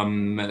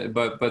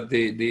 But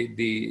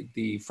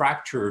the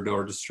fractured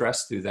or the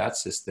stress through that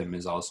system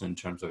is also in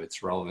terms of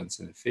its relevance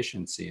and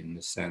efficiency, in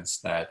the sense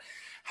that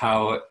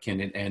how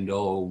can it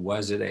handle,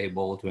 was it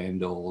able to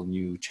handle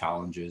new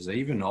challenges,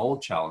 even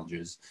old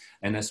challenges,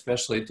 and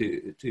especially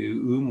to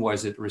whom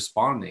was it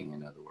responding,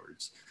 in other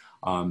words.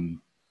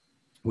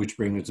 Which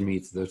brings me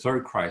to the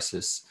third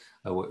crisis,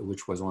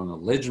 which was one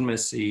of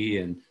legitimacy,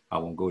 and I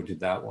won't go into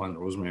that one.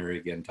 Rosemary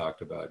again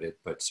talked about it,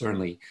 but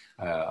certainly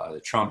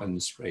the Trump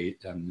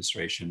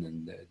administration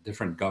and the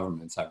different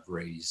governments have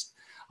raised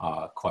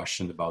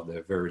questions about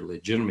the very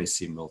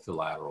legitimacy of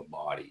multilateral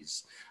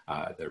bodies,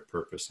 their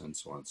purpose, and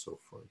so on and so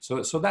forth.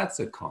 So that's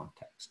the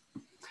context.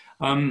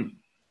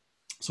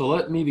 So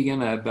let me begin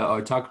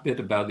talk a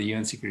bit about the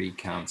UN Security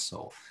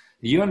Council.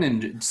 The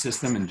UN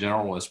system in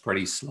general was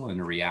pretty slow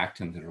in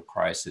reacting to the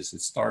crisis.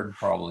 It started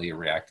probably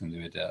reacting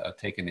to it,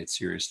 taking it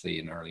seriously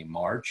in early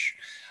March.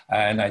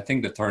 And I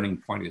think the turning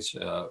point is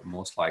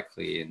most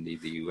likely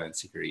indeed the UN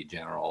Secretary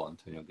General,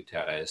 Antonio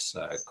Guterres,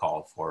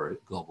 called for a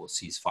global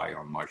ceasefire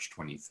on March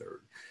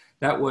 23rd.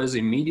 That was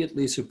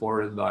immediately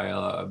supported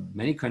by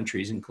many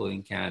countries,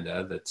 including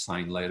Canada, that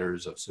signed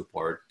letters of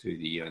support to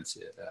the UN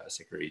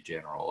Secretary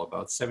General.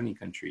 About 70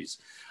 countries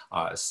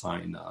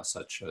signed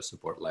such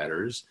support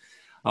letters.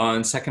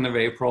 On 2nd of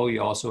April,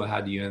 you also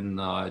had the UN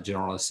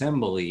General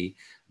Assembly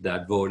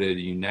that voted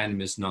a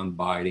unanimous,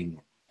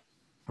 non-binding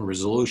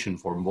resolution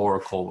for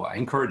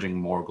encouraging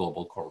more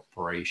global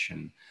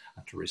cooperation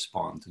to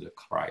respond to the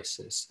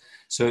crisis.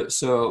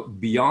 So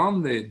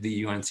beyond the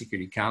UN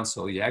Security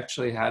Council, you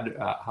actually have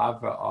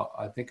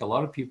I think a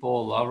lot of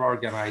people, a lot of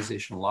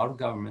organizations, a lot of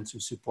governments who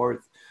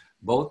support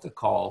both the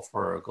call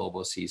for a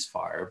global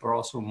ceasefire, but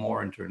also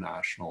more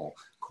international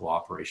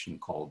cooperation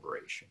and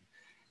collaboration.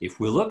 If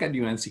we look at the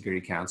UN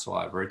Security Council,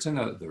 however, it's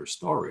another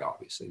story,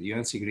 obviously. The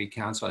UN Security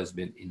Council has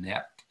been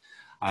inept,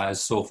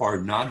 has so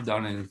far not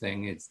done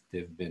anything.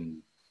 They've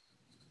been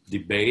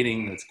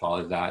debating, let's call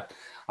it that,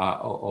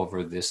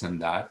 over this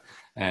and that.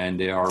 And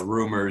there are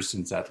rumors,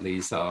 since at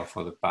least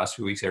for the past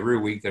few weeks, every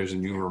week there's a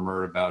new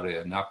rumor about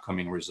an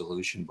upcoming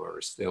resolution, but we're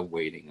still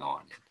waiting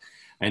on it.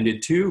 And the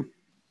two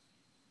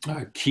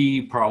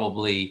key,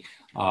 probably,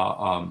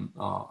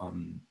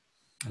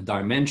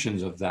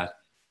 dimensions of that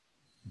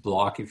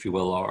block, if you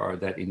will, or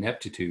that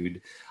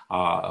ineptitude,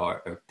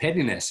 or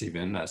pettiness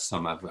even, as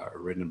some have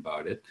written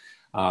about it,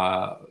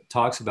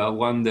 talks about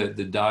one, the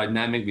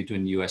dynamic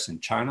between the US and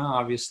China,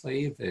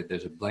 obviously.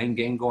 There's a blame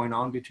game going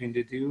on between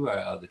the two.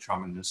 The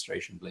Trump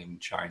administration blaming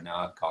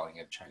China, calling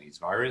it Chinese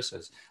virus,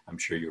 as I'm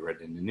sure you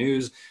read in the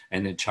news,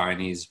 and the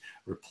Chinese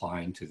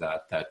replying to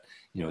that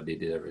they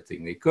did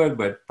everything they could,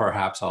 but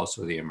perhaps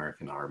also the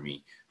American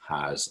army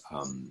has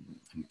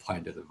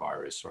implanted the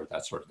virus or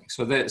that sort of thing.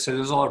 So there's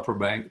a lot of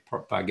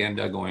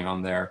propaganda going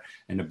on there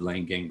and a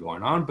blame game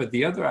going on. But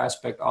the other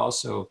aspect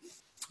also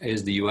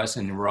is the US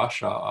and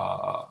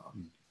Russia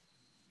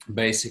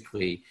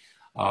basically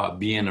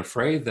being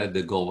afraid that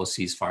the global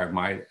ceasefire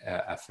might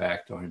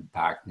affect or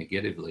impact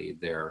negatively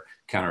their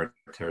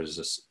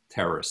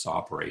counter-terrorist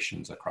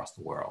operations across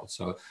the world.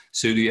 So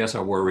the US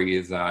are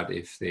worried that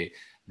if they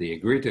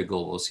agree to a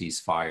global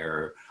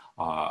ceasefire,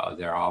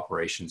 their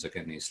operations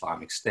against the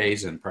Islamic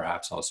States and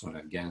perhaps also in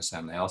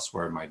Afghanistan and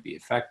elsewhere might be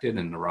affected.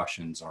 And the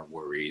Russians are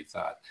worried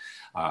that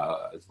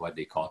what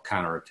they call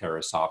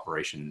counter-terrorist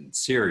operation in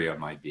Syria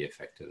might be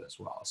affected as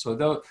well.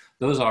 So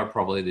those are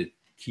probably the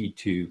key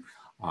two,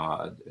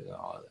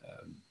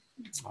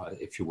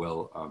 if you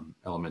will,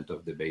 element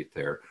of debate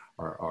there,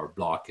 or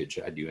blockage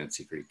at UN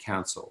Security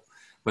Council.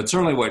 But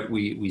certainly what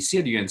we see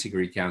at the UN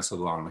Security Council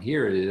going on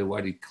here,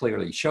 what it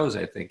clearly shows,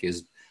 I think,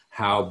 is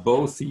how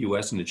both the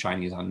US and the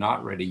Chinese are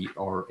not ready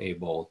or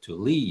able to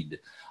lead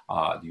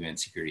the UN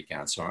Security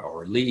Council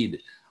or lead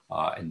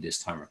in this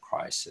time of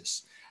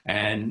crisis.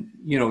 And,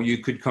 you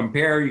could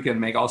compare, you can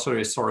make also a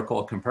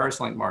historical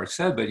comparison like Mark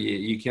said, but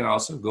you can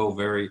also go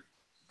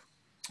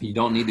you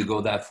don't need to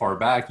go that far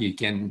back. You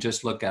can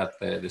just look at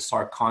the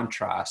stark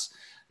contrast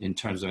in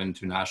terms of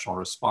international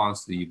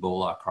response to the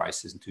Ebola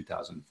crisis in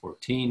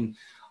 2014.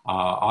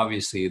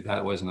 Obviously,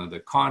 that was another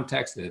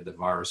context. The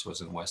virus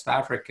was in West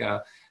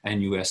Africa,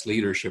 and US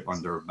leadership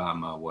under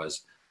Obama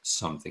was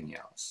something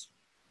else.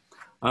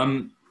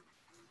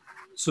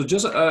 So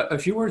just a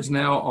few words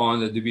now on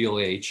the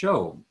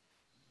WHO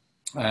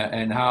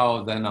and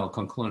how then I'll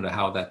conclude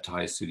how that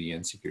ties to the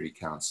UN Security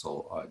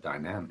Council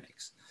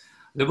dynamics.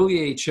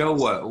 WHO,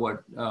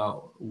 what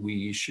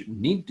we should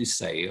need to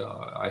say,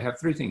 I have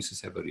three things to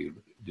say about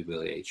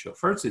WHO.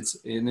 First, it's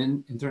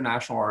an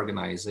international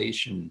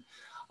organization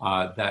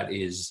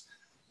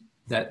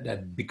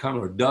that becomes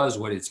or does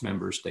what its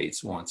member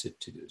states wants it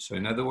to do. So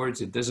in other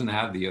words, it doesn't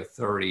have the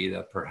authority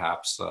that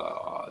perhaps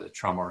the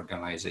Trump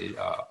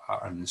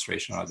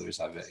administration or others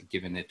have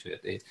given it to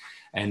it.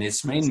 And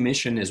its main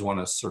mission is one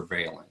of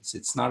surveillance.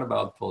 It's not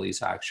about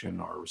police action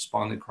or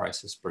responding to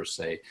crisis per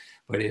se,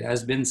 but it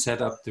has been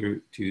set up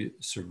to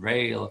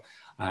surveil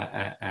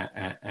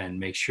and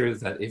make sure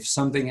that if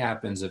something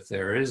happens, if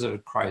there is a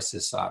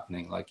crisis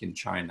happening, like in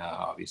China,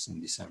 obviously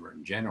in December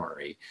and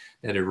January,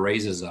 that it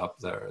raises up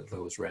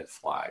those red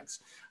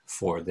flags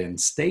for then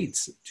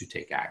states to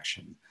take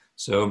action.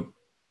 So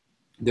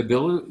the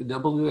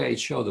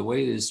WHO, the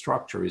way it is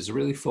structured, is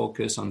really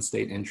focused on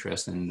state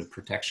interest and the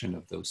protection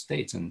of those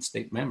states and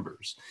state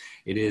members.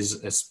 It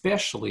is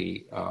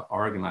especially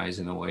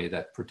organized in a way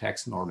that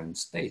protects northern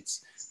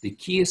states. The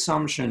key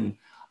assumption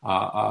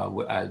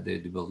at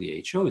the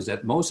WHO is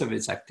that most of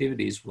its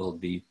activities will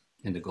be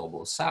in the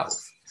global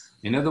south.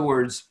 In other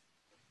words,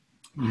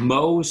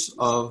 most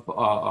of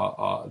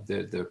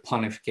the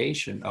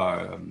planification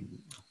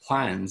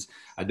plans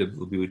at the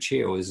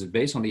WHO is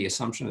based on the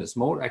assumption that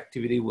most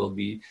activity will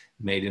be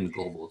made in the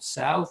global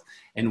south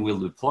and will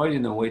deploy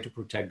in a way to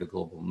protect the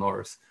global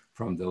north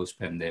from those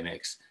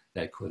pandemics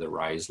that could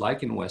arise,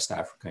 like in West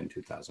Africa in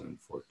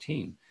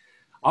 2014.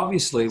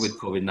 Obviously, with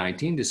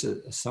COVID-19, this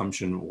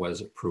assumption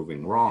was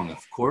proving wrong,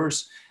 of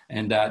course,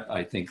 and that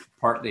I think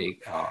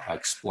partly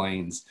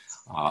explains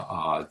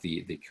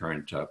the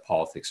current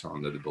politics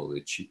around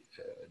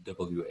the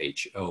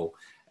WHO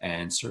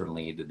and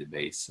certainly the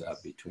debates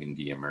between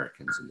the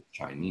Americans and the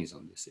Chinese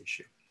on this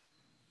issue.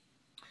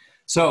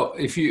 So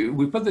if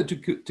we put the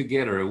two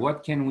together,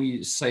 what can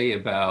we say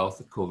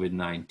about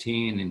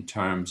COVID-19 in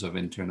terms of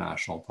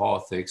international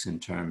politics, in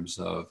terms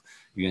of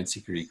UN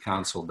Security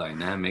Council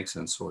dynamics,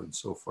 and so on and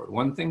so forth?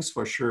 One thing's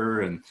for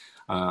sure, and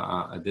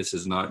this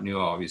is not new,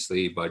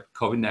 obviously, but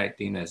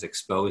COVID-19 has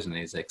exposed and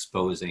is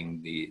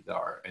exposing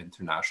our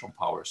international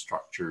power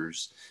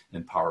structures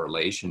and power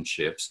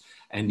relationships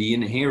and the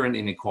inherent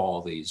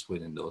inequalities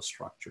within those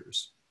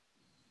structures.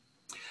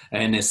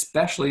 And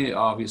especially,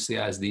 obviously,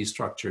 as these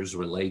structures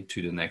relate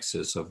to the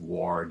nexus of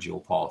war,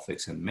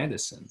 geopolitics, and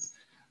medicine.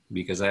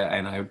 Because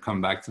I would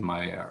come back to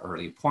my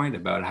early point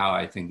about how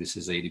I think this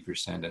is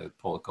 80% of a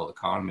political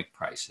economic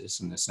crisis,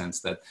 in the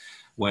sense that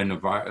when,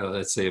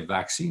 let's say, a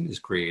vaccine is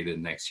created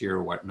next year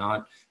or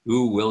whatnot,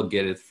 who will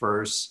get it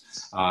first,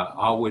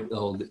 how it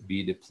will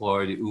be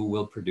deployed, who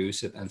will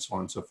produce it, and so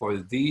on and so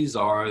forth. These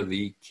are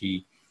the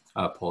key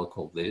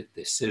political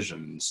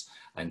decisions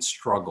and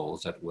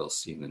struggles that we'll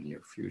see in the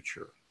near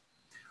future.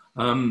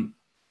 And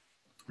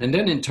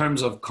then in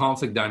terms of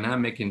conflict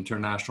dynamic,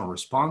 international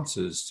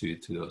responses to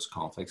those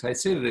conflicts, I'd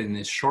say that in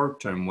the short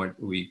term, what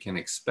we can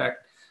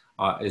expect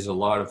is a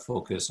lot of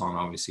focus on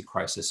obviously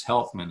crisis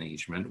health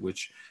management,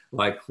 which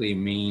likely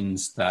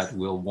means that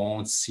we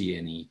won't see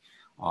any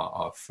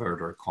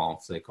further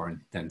conflict or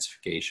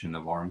intensification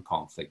of armed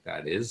conflict,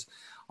 that is.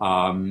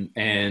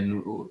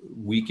 And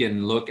we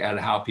can look at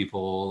how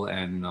people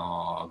and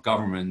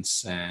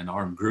governments and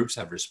armed groups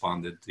have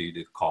responded to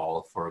the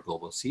call for a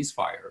global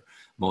ceasefire.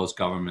 Most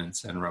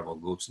governments and rebel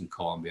groups in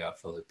Colombia,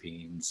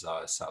 Philippines,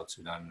 South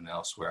Sudan, and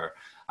elsewhere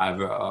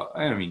have,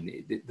 I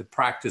mean, the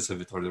practice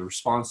of it or the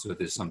response to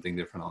it is something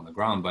different on the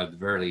ground, but at the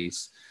very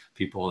least,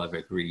 people have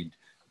agreed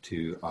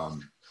to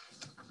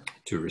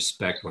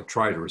respect or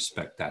try to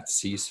respect that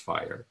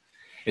ceasefire.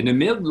 In the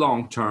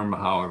mid-long term,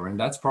 however, and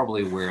that's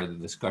probably where the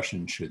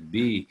discussion should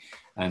be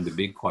and the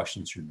big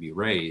questions should be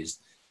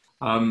raised,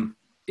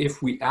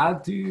 if we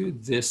add to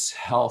this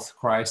health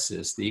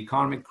crisis, the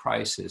economic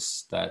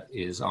crisis that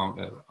is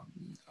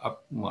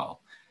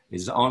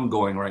is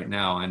ongoing right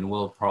now and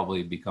will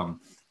probably become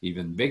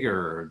even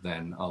bigger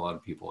than a lot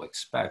of people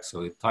expect.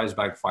 So it ties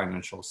back to the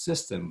financial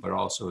system, but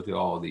also to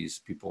all of these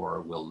people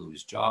who will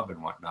lose job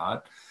and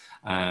whatnot.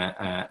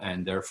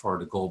 And therefore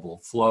the global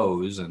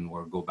flows, and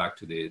we'll go back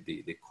to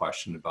the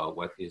question about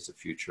what is the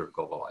future of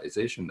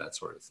globalization, that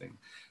sort of thing.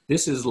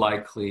 This is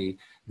likely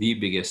the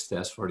biggest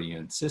test for the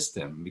UN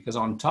system, because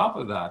on top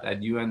of that,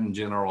 at UN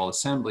General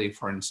Assembly,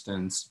 for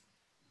instance,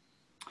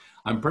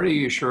 I'm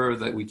pretty sure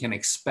that we can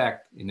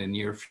expect in the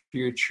near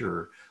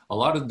future a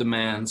lot of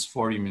demands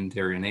for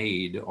humanitarian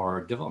aid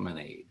or development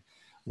aid.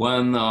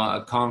 When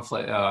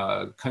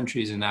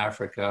countries in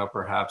Africa,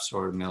 perhaps,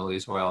 or the Middle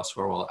East or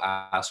elsewhere will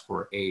ask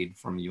for aid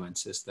from the UN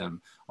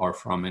system or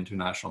from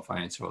international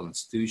financial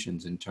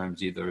institutions in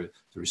terms either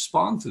to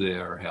respond to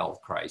their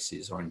health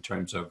crises or in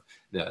terms of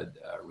the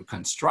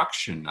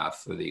reconstruction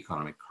after the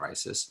economic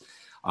crisis,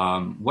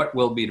 what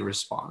will be the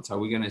response? Are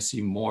we going to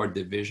see more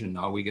division?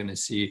 Are we going to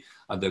see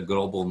the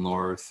global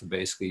north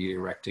basically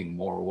erecting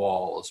more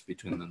walls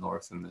between the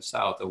north and the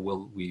south? Or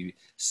will we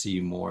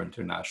see more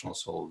international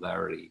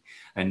solidarity?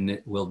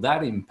 And will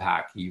that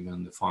impact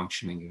even the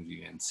functioning of the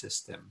UN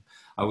system?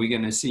 Are we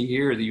going to see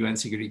here the UN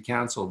Security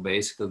Council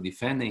basically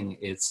defending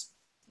its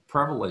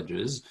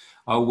privileges,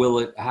 will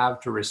it have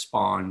to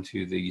respond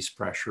to these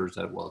pressures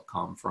that will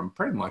come from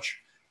pretty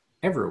much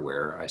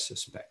everywhere, I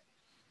suspect.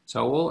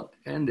 So we'll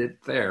end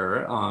it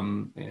there.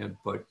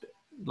 But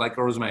like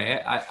Rosemary,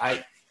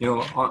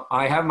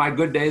 I have my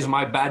good days and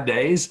my bad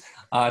days.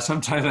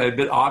 Sometimes I'm a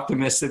bit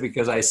optimistic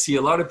because I see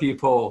a lot of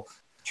people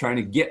trying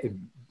to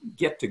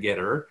get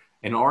together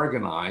and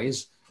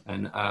organize,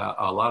 and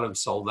a lot of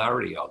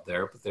solidarity out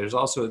there. But there's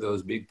also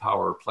those big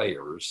power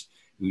players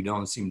who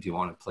don't seem to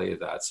want to play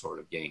that sort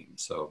of game.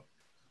 So,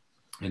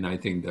 and I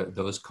think that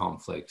those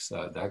conflicts,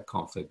 that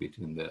conflict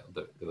between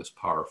those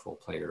powerful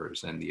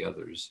players and the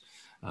others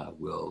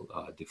will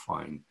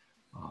define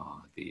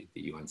the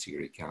UN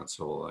Security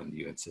Council and the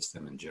UN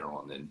system in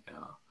general in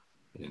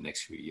the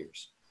next few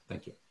years.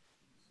 Thank you.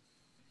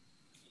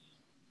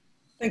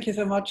 Thank you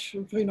so much,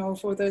 Bruno,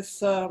 for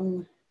this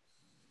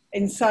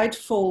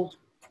insightful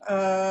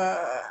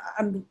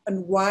and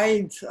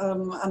wide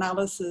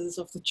analysis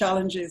of the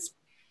challenges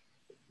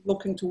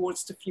looking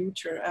towards the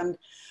future. And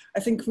I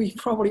think we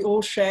probably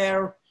all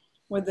share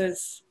with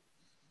this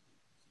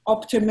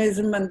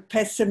optimism and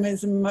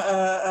pessimism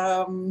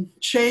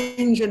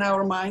change in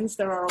our minds.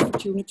 There are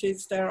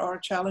opportunities, there are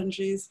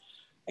challenges.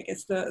 I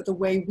guess the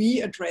way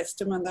we address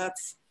them, and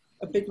that's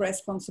a big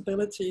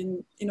responsibility,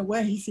 in a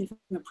way it's even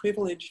a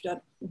privilege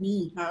that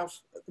we have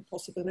the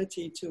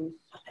possibility to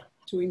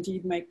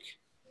indeed make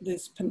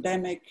this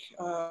pandemic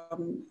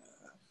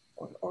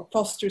or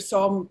foster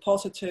some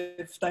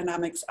positive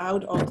dynamics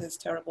out of this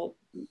terrible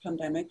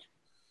pandemic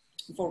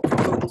for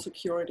global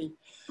security.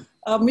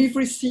 We've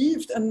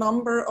received a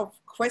number of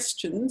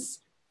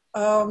questions,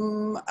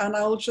 and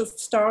I'll just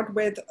start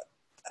with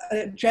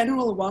a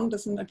general one,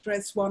 doesn't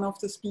address one of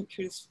the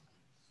speakers,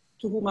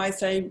 to whom I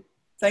say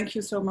thank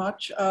you so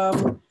much.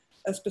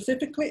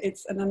 Specifically,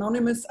 it's an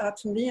anonymous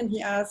attendee, and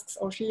he asks,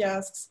 or she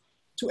asks,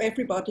 to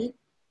everybody,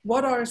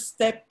 what are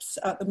steps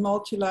at the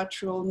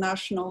multilateral,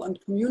 national,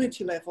 and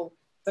community level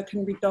that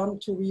can be done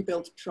to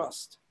rebuild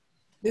trust?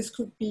 This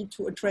could be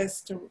to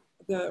address the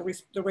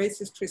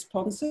racist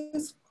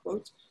responses,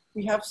 quote,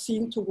 we have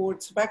seen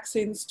towards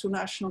vaccines to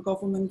national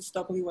governments,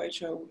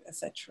 WHO,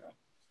 etc.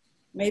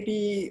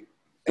 Maybe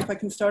if I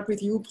can start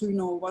with you,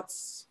 Bruno,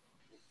 what's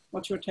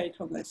your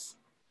take on this?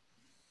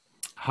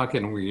 How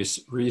can we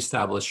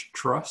reestablish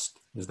trust?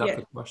 Is that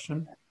the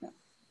question?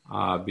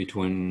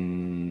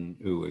 Between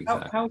who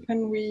exactly? How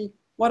can we,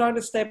 what are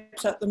the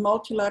steps at the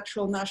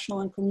multilateral,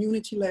 national, and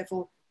community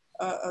level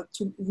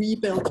to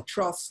rebuild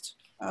trust?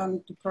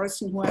 And the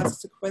person who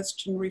asks the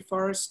question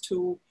refers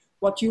to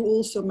what you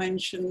also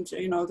mentioned,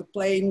 the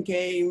blame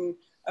game,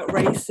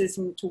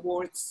 racism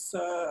towards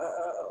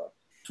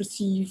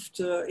perceived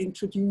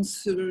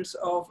introducers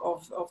of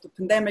the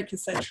pandemic,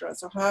 etc.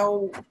 So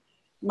how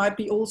might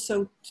be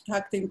also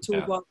tagged into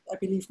what I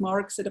believe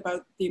Mark said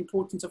about the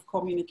importance of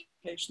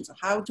communication. So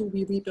how do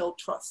we rebuild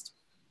trust?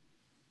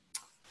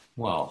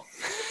 Well,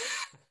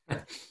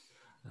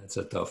 that's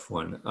a tough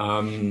one.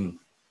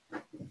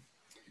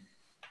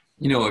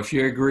 If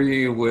you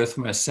agree with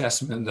my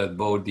assessment that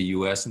both the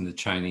US and the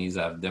Chinese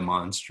have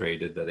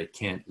demonstrated that they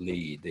can't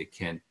lead, they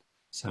can't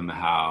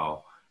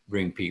somehow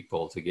bring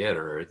people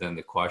together, then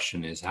the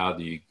question is, how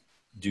do you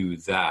do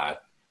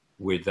that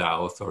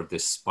without or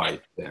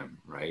despite them,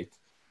 right?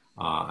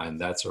 And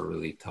that's a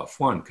really tough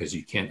one because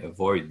you can't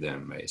avoid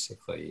them,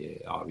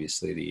 basically.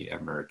 Obviously, the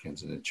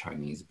Americans and the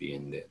Chinese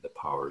being the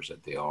powers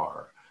that they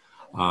are.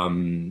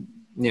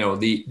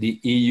 The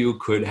EU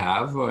could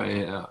have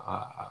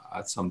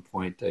at some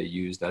point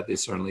used that.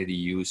 The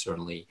EU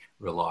certainly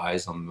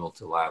relies on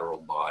multilateral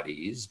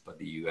bodies, but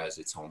the EU has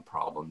its own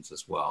problems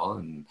as well.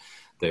 And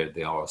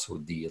they're also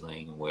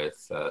dealing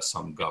with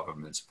some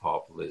governments'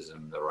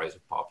 populism, the rise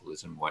of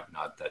populism,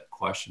 whatnot, that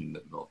question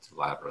the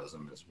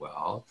multilateralism as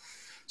well.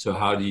 So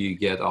how do you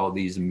get all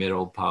these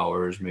middle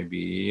powers?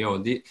 Maybe,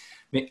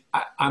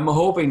 I'm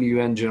hoping the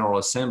UN General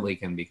Assembly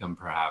can become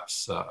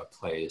perhaps a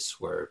place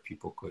where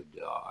people could,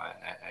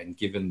 and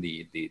given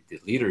the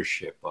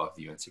leadership of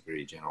the UN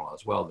Security General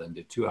as well, then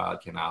the two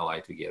can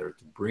ally together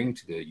to bring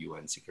to the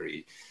UN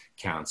Security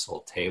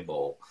Council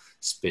table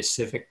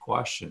specific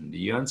question. The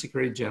UN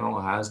Security General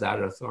has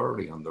that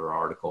authority under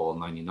Article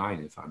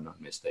 99, if I'm not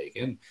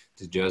mistaken,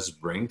 to just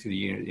bring to the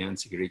UN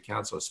Security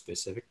Council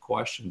specific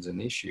questions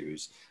and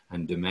issues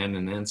and demand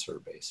an answer,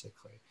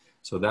 basically.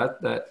 So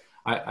that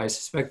I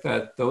suspect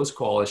that those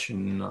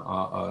coalitions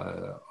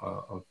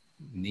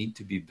need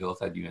to be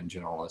built at UN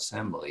General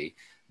Assembly,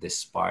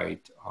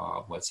 despite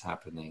what's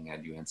happening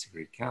at UN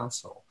Security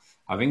Council.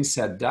 Having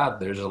said that,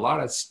 there's a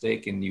lot at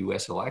stake in the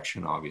US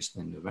election,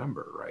 obviously, in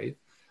November, right?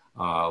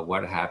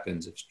 What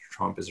happens if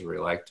Trump is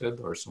reelected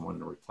or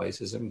someone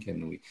replaces him?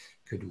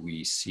 Could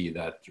we see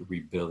that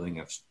rebuilding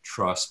of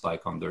trust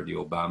like under the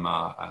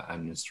Obama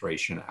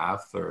administration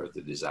after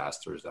the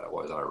disasters that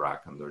was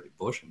Iraq under the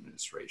Bush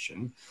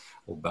administration?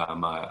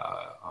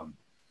 Obama,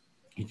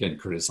 you can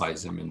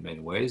criticize him in many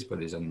ways, but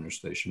his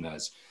administration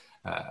has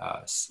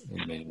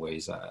in many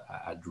ways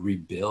had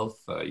rebuilt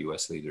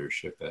U.S.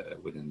 leadership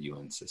within the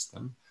UN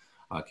system.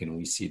 can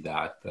we see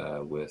that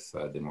with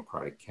a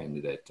Democratic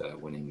candidate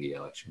winning the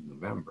election in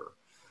November?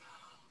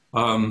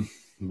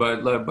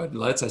 But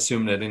let's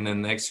assume that in the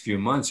next few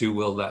months,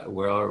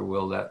 where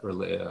will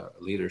that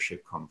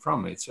leadership come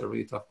from? It's a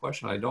really tough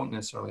question. I don't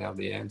necessarily have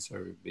the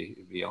answer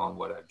beyond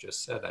what I've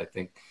just said. I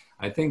think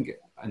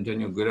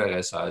Antonio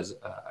Guterres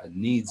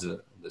needs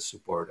the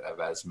support of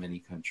as many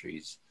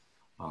countries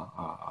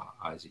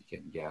as he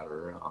can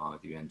gather.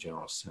 The UN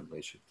General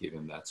Assembly should give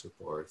him that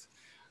support.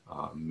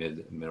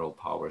 Middle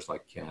powers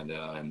like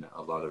Canada and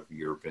a lot of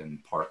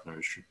European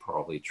partners should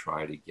probably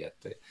try to get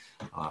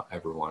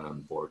everyone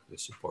on board. The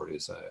support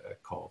is a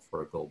call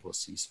for a global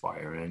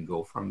ceasefire and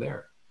go from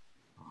there.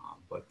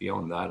 But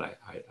beyond that,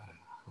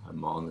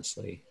 I'm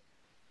honestly,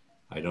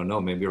 I don't know.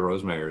 Maybe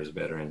Rosemary is a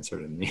better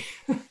answer than me.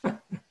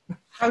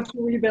 How to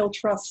rebuild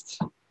trust.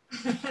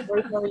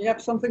 Rosemary, you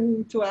have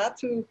something to add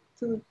to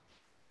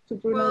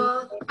Bruno?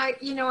 Well,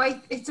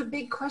 it's a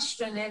big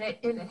question, and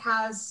it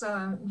has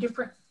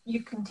different.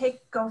 You can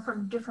go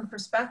from different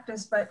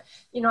perspectives, but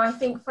I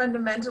think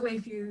fundamentally,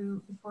 if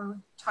we're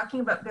talking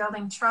about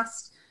building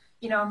trust,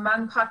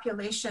 among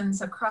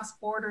populations across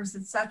borders,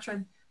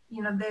 etc.,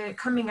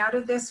 coming out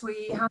of this,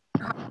 we have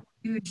a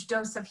huge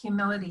dose of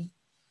humility,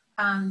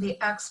 the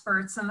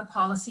experts and the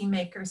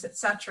policymakers,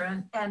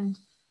 etc., and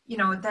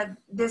that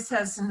this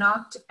has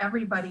knocked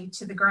everybody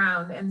to the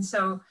ground, and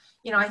so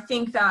I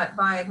think that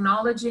by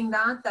acknowledging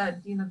that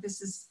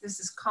this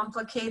is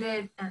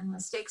complicated and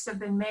mistakes have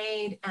been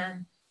made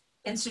and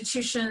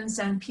institutions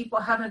and people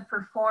haven't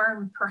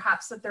performed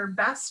perhaps at their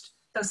best,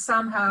 though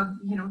some have,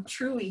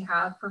 truly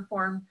have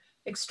performed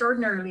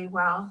extraordinarily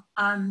well.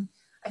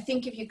 I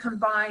think if you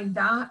combine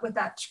that with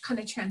that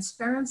kind of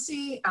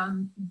transparency,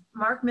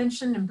 Mark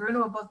mentioned and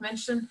Bruno both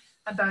mentioned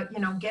about,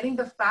 getting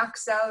the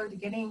facts out,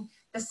 getting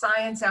the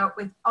science out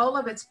with all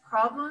of its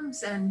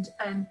problems and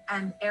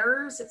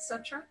errors,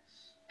 etc.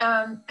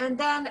 And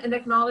then an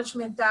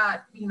acknowledgement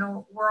that,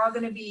 we're all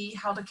going to be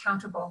held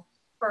accountable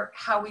for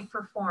how we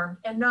performed,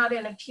 and not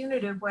in a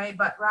punitive way,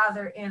 but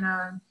rather in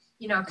a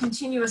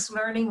continuous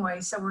learning way.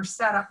 So we're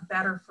set up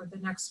better for the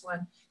next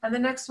one, and the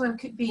next one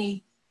could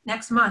be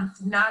next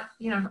month, not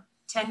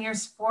 10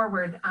 years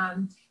forward.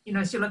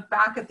 As you look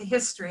back at the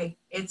history,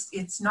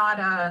 it's not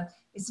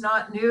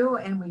new,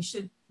 and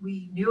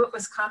we knew it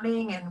was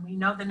coming, and we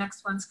know the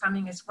next one's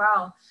coming as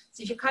well.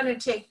 So if you kind of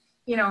take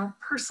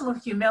personal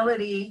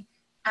humility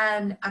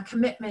and a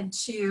commitment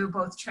to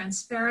both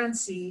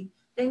transparency,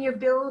 then you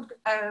build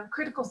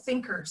critical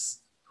thinkers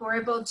who are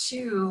able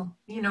to,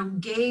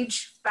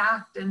 gauge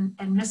fact and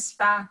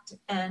misfact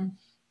and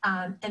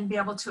be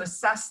able to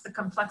assess the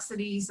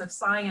complexities of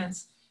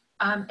science,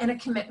 and a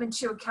commitment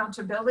to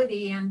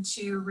accountability and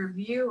to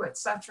review, et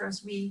cetera,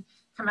 as we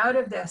come out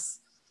of this.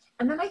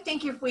 And then I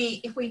think if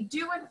we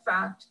do in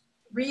fact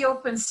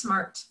reopen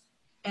smart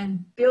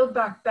and build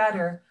back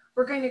better,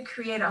 we're going to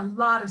create a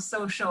lot of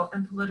social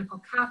and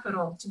political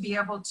capital to be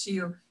able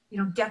to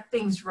get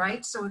things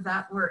right, so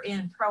that we're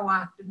in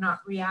proactive,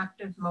 not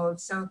reactive mode.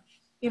 So,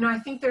 I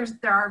think there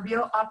are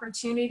real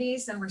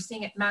opportunities, and we're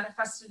seeing it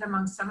manifested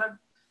among some of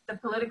the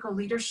political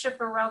leadership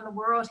around the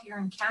world, here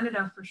in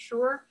Canada for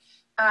sure.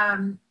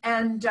 And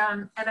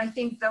I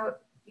think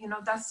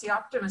that's the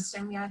optimist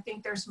in me. I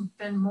think there's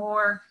been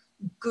more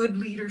good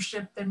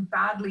leadership than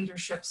bad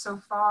leadership so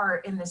far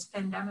in this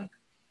pandemic.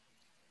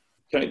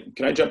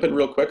 Can I jump in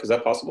real quick? Is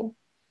that possible?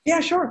 Yeah,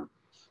 sure.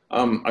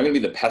 I'm going to be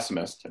the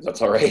pessimist, if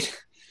that's all right.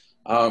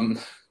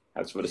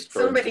 That's what it's.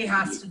 Somebody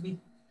has to be.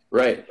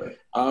 Right.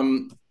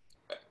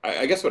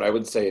 I guess what I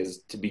would say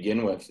is, to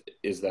begin with,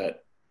 is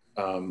that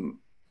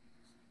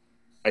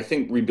I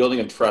think rebuilding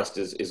of trust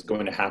is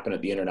going to happen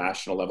at the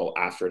international level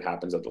after it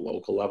happens at the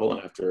local level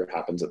and after it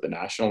happens at the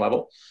national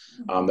level,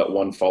 that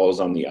one follows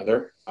on the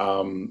other.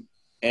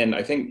 And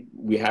I think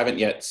we haven't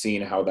yet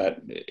seen how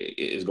that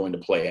is going to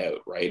play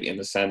out, right? In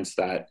the sense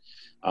that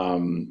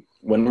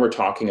when we're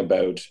talking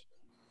about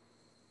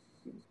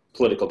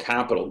political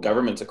capital,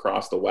 governments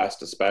across the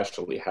West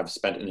especially have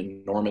spent an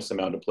enormous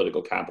amount of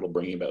political capital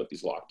bringing about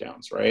these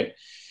lockdowns, right?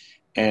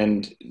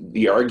 And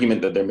the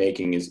argument that they're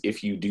making is,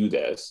 if you do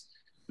this,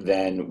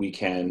 then we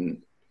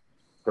can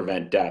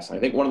prevent deaths. And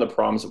I think one of the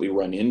problems that we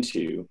run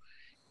into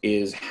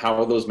is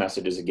how those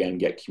messages, again,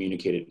 get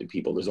communicated to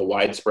people. There's a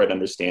widespread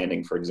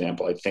understanding, for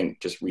example, I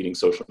think just reading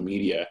social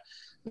media,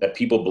 that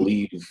people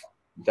believe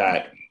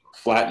that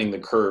flattening the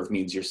curve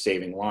means you're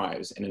saving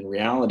lives. And in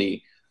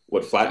reality,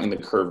 what flattening the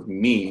curve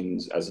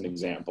means, as an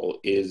example,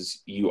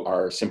 is you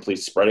are simply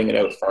spreading it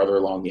out farther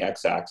along the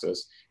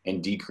x-axis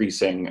and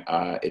decreasing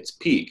its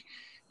peak.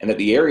 And that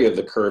the area of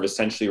the curve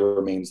essentially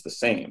remains the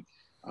same.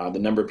 The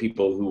number of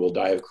people who will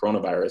die of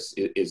coronavirus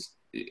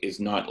is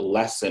not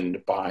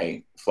lessened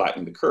by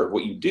flattening the curve.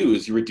 What you do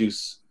is you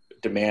reduce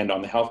demand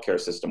on the healthcare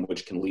system,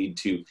 which can lead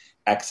to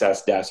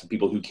excess deaths for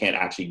people who can't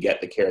actually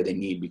get the care they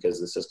need because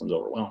the system's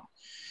overwhelmed.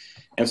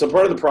 And so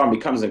part of the problem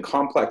becomes, in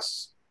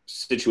complex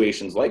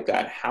situations like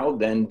that, how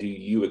then do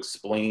you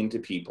explain to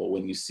people,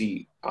 when you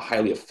see a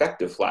highly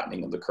effective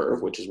flattening of the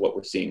curve, which is what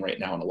we're seeing right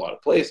now in a lot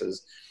of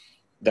places,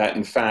 that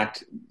in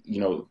fact,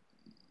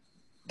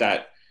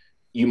 that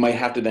you might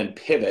have to then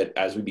pivot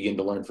as we begin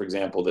to learn, for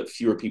example, that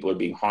fewer people are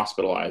being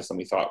hospitalized than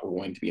we thought were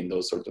going to be in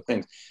those sorts of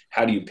things.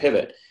 How do you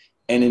pivot?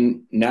 And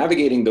in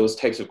navigating those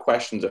types of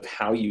questions of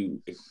how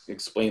you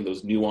explain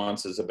those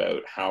nuances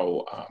about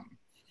how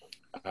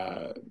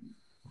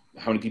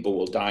many people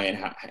will die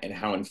and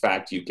how in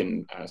fact you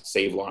can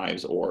save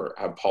lives or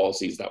have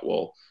policies that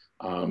will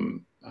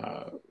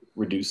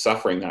reduce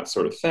suffering, that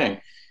sort of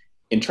thing.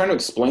 In trying to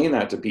explain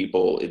that to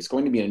people, it's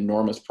going to be an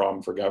enormous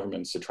problem for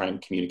governments to try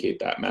and communicate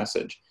that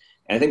message.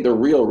 And I think the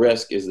real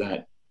risk is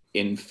that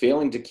in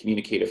failing to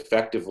communicate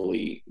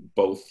effectively,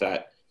 both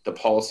that the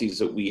policies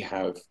that we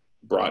have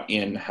brought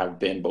in have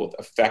been both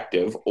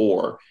effective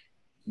or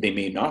they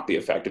may not be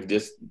effective.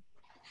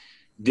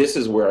 This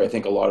is where I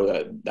think a lot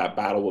of that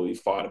battle will be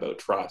fought about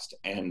trust.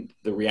 And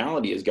the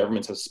reality is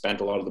governments have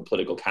spent a lot of the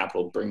political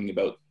capital bringing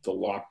about the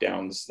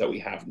lockdowns that we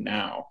have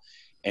now.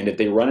 And if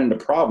they run into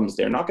problems,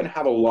 they're not going to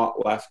have a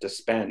lot left to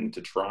spend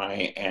to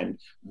try and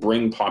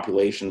bring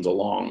populations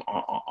along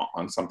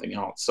on something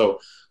else. So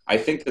I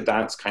think that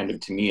that's kind of,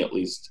 to me at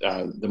least,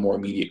 the more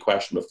immediate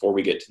question before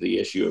we get to the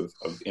issue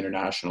of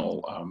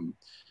international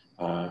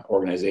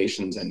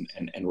organizations and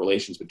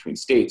relations between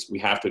states. We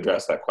have to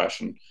address that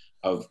question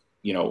of,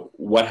 you know,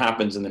 what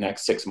happens in the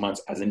next 6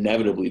 months as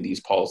inevitably these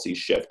policies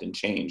shift and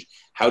change?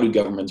 How do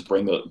governments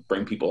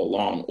bring people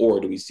along, or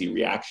do we see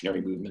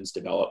reactionary movements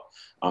develop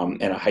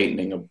and a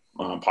heightening of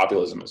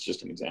populism is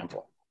just an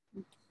example?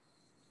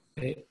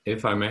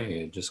 If I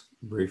may, just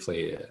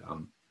briefly,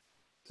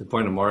 to the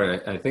point of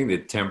more, I think the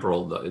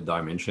temporal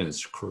dimension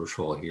is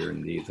crucial here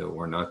indeed, that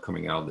we're not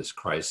coming out of this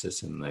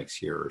crisis in the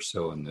next year or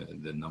so, and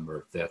the number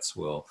of deaths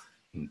will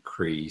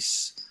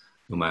increase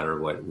no matter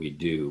what we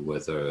do,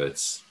 whether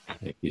it's,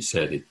 like you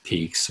said, it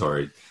peaks or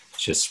it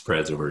just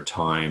spreads over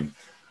time.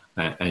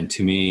 And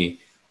to me,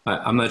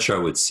 I'm not sure I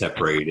would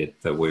separate it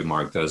the way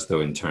Mark does,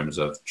 though, in terms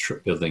of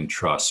building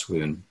trust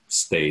within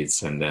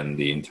states and then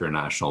the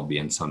international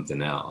being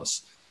something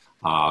else.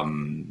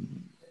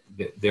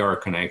 They are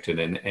connected,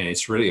 and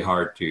it's really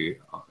hard to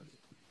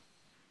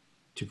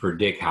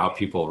predict how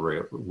people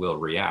will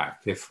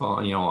react. If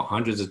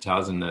hundreds of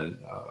thousands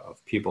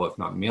of people, if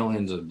not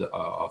millions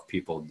of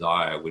people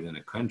die within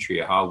a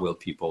country, how will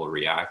people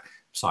react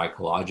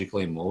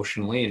psychologically,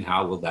 emotionally, and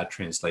how will that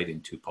translate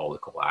into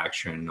political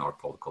action or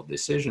political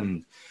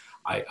decisions?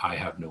 I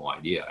have no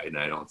idea, and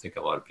I don't think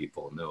a lot of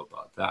people know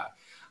about that.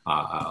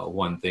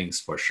 One thing's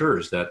for sure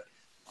is that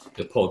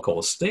the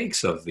political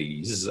stakes of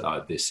these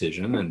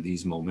decisions and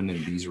these moments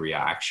and these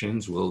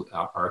reactions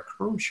are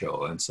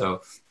crucial. And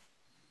so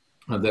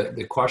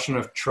the question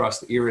of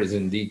trust here is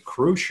indeed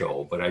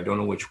crucial, but I don't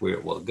know which way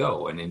it will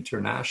go. And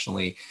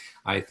internationally,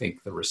 I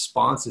think the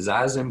response is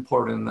as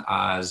important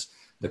as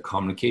the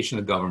communication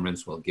the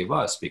governments will give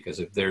us, because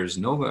if there's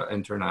no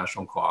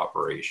international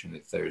cooperation,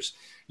 if there's,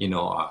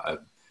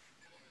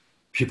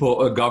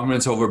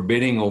 governments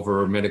overbidding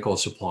over medical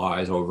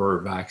supplies, over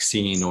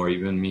vaccine, or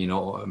even,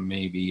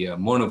 maybe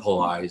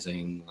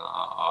monopolizing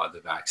the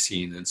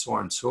vaccine and so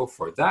on and so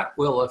forth, that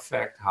will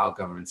affect how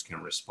governments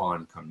can respond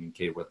and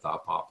communicate with our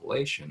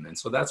population. And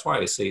so that's why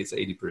I say it's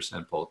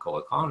 80% political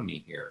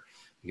economy here,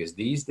 because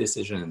these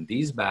decisions and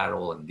these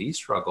battles and these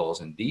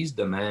struggles and these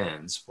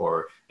demands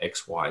for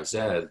X, Y,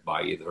 Z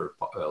by either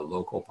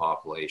local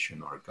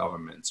population or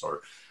governments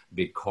or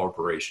big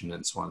corporation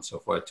and so on and so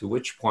forth, to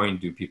which point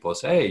do people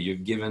say, hey,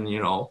 you've given,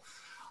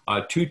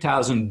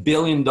 $2,000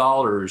 billion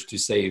to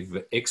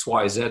save X,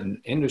 Y, Z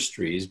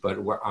industries, but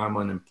I'm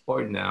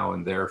unemployed now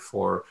and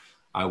therefore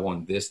I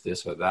want this,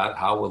 this, or that.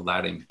 How will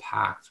that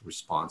impact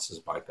responses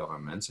by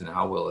governments, and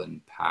how will it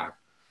impact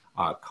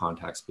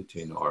contacts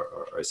between,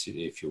 or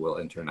if you will,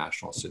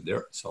 international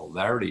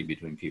solidarity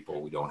between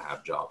people who don't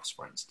have jobs,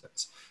 for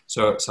instance.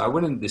 So I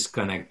wouldn't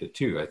disconnect the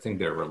two. I think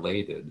they're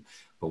related.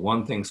 But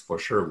one thing's for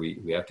sure,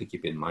 we have to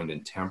keep in mind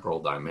in temporal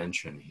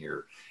dimension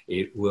here,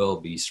 it will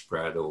be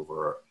spread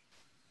over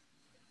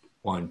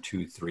 1,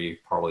 2, 3,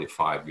 probably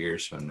 5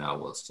 years from now.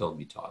 We'll still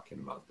be talking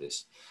about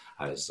this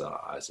as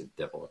it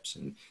develops,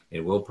 and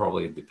it will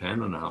probably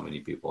depend on how many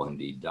people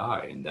indeed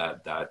die. And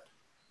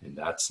in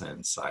that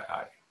sense,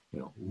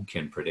 who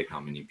can predict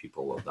how many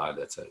people will die?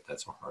 That's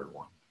a hard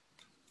one.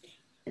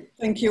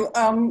 Thank you.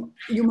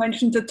 You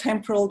mentioned the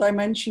temporal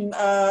dimension.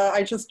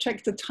 I just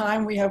checked the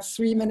time. We have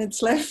 3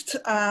 minutes left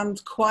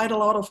and quite a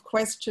lot of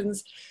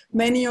questions.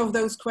 Many of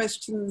those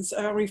questions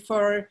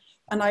refer,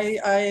 and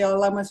I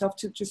allow myself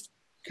to just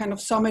kind of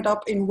sum it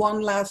up in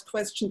one last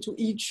question to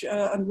each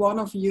and one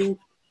of you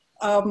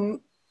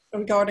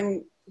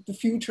regarding the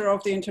future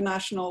of the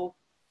international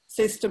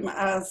system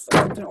as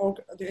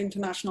the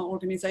international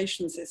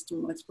organization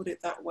system, let's put it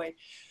that way.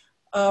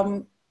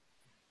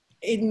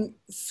 In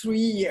 3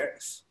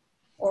 years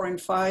or in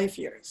 5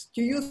 years,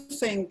 do you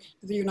think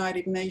the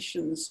United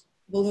Nations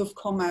will have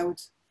come out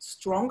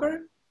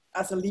stronger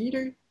as a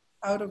leader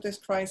out of this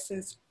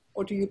crisis,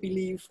 or do you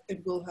believe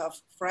it will have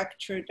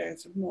fractured,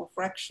 there's more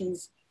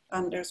fractions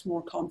and there's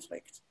more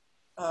conflict?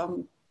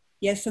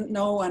 Yes and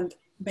no, and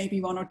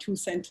maybe 1 or 2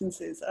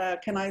 sentences.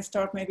 Can I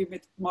start maybe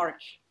with Mark?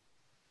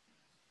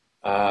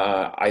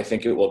 I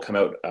think it will come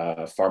out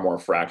far more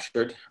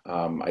fractured.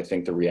 I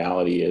think the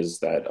reality is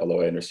that,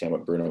 although I understand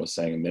what Bruno was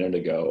saying a minute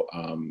ago,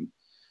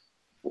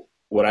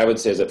 what I would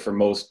say is that for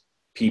most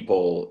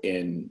people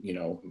in,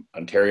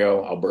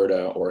 Ontario,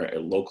 Alberta, or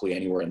locally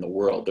anywhere in the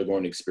world, they're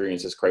going to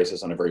experience this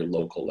crisis on a very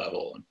local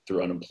level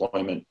through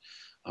unemployment,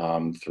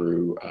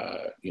 through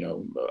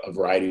a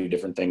variety of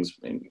different things,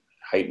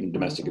 heightened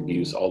domestic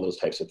abuse, all those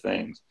types of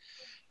things.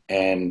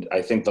 And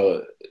I think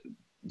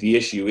the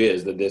issue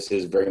is that this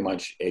is very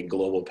much a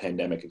global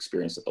pandemic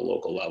experience at the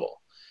local level.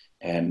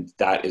 And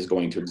that is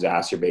going to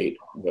exacerbate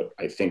what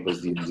I think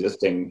was the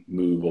existing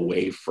move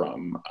away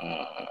from,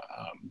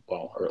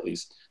 or at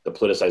least the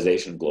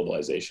politicization of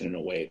globalization in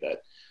a way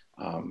that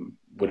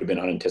would have been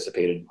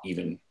unanticipated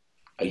even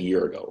a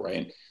year ago,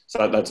 right?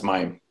 So that's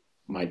my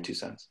 2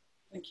 cents.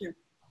 Thank you.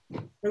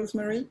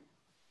 Rosemary?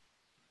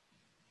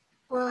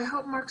 Well, I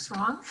hope Mark's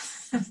wrong.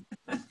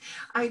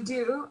 I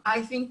do.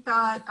 I think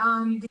that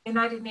the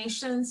United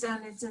Nations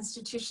and its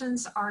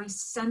institutions are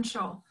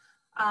essential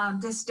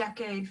this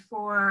decade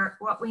for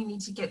what we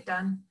need to get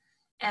done,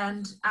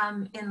 and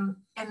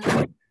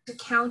to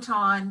count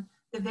on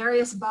the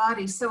various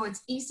bodies. So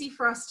it's easy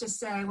for us to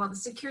say, well, the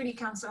Security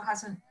Council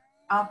hasn't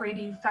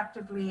operated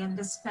effectively in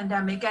this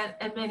pandemic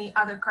and many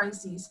other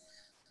crises.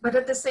 But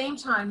at the same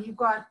time, you've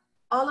got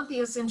all of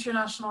these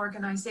international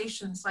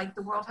organizations like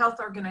the World Health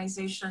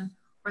Organization,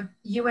 or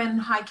UN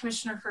High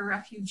Commissioner for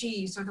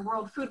Refugees, or the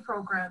World Food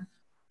Program.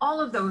 All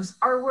of those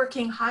are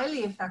working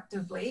highly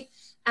effectively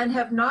and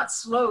have not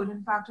slowed,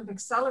 in fact, have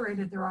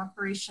accelerated their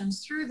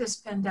operations through this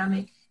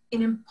pandemic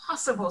in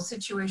impossible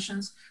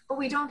situations, but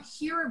we don't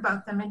hear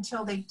about them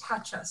until they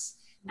touch us.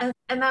 And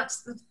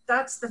that's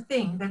the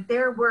thing, that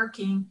they're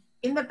working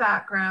in the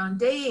background,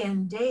 day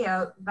in, day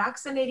out,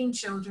 vaccinating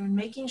children,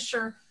 making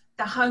sure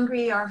the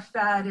hungry are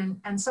fed,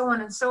 and so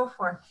on and so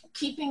forth,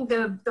 keeping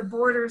the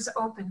borders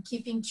open,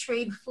 keeping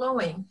trade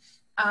flowing.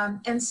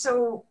 And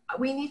so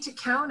we need to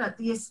count on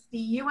the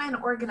UN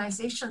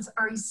organizations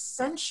are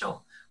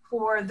essential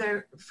for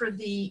the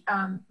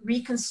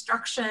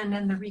reconstruction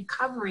and the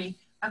recovery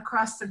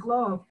across the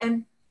globe.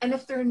 And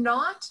if they're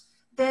not,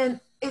 then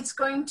it's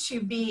going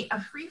to be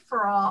a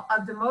free-for-all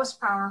of the most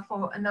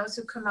powerful and those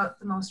who come out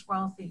the most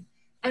wealthy.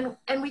 And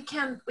we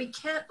can't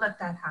let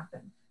that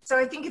happen. So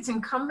I think it's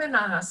incumbent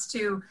on us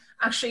to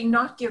actually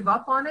not give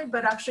up on it,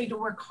 but actually to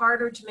work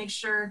harder to make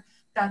sure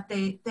that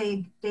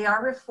they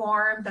are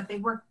reformed, that they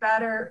work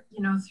better,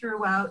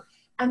 throughout,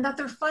 and that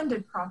they're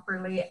funded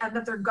properly, and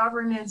that their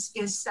governance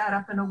is set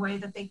up in a way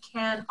that they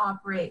can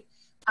operate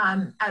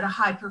at a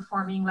high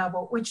performing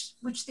level, which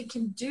they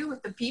can do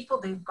with the people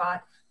they've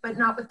got, but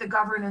not with the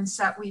governance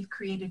that we've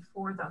created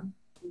for them.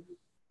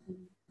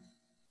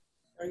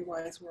 Very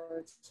wise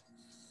words.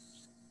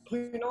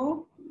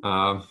 Bruno?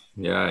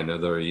 Yeah,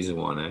 another easy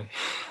one, eh?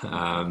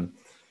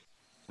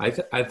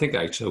 I think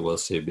actually we'll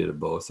see a bit of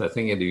both. I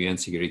think at the UN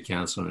Security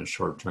Council in the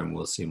short term,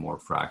 we'll see more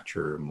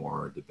fracture,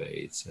 more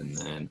debates. And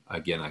then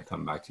again, I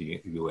come back to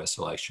US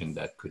election,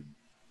 that could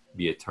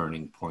be a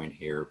turning point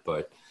here.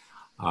 But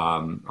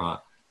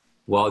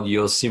while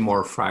you'll see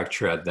more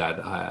fracture at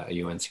that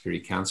UN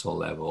Security Council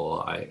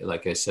level,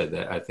 like I said,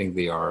 I think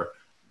there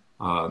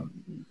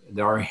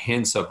are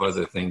hints of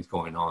other things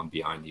going on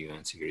behind the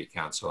UN Security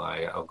Council.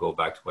 I'll go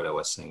back to what I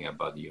was saying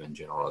about the UN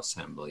General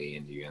Assembly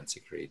and the UN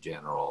Secretary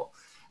General,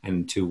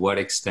 and to what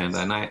extent,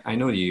 and I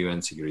know the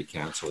UN Security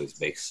Council is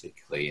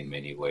basically in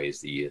many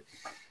ways the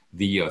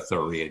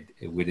authority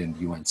within the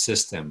UN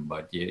system,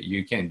 but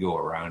you can't go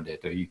around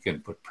it, or you can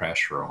put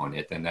pressure on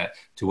it. And that,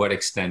 to what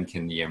extent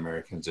can the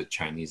Americans, the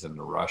Chinese, and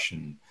the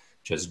Russian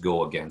just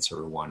go against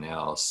everyone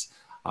else?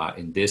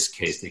 In this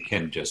case, they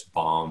can't just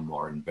bomb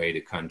or invade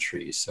a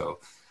country. So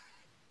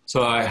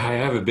I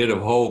have a bit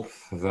of hope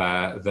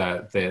that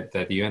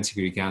the UN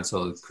Security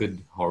Council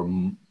could or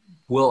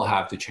will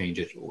have to change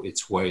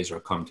its ways, or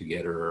come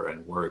together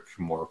and work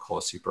more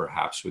closely,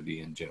 perhaps, with the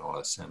UN General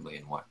Assembly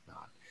and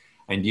whatnot.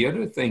 And the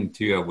other thing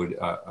too,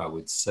 I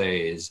would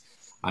say is,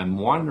 I'm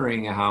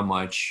wondering how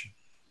much,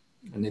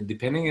 and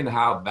depending on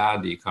how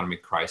bad the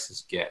economic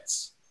crisis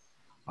gets,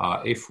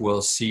 if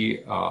we'll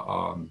see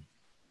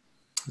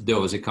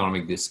those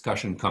economic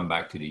discussions come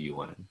back to the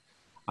UN.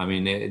 I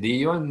mean, the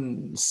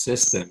UN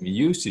system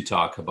used to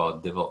talk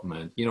about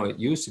development. It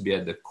used to be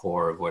at the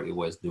core of what it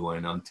was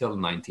doing until the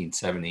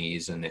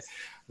 1970s, and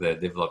the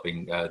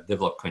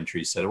developed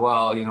countries said,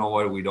 well, you know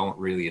what, we don't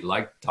really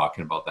like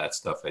talking about that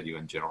stuff at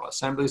UN General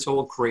Assembly, so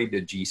we'll create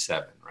the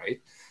G7, right?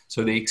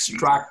 So they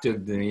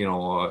extracted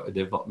the,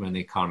 development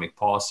economic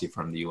policy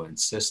from the UN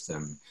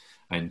system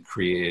and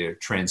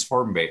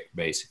transform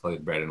basically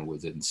Bretton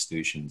Woods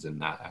institutions and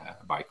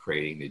by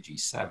creating the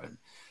G7.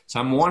 So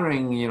I'm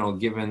wondering,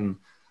 given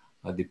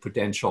the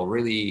potential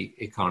really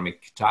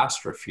economic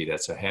catastrophe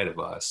that's ahead of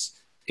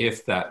us,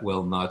 if that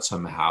will not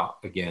somehow,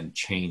 again,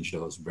 change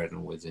those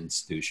Bretton Woods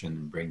institutions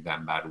and bring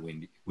them back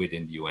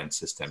within the UN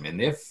system. And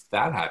if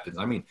that happens,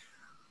 I mean,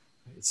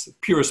 it's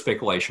pure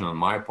speculation on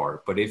my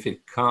part, but if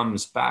it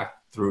comes back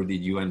through the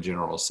UN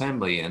General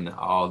Assembly and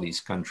all these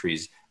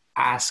countries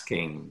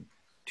asking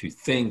to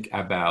think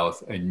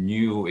about a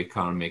new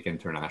economic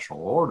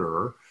international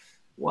order,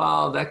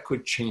 well, that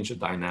could change the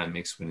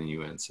dynamics within the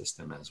UN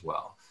system as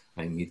well.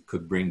 And it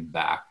could bring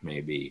back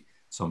maybe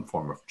some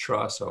form of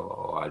trust,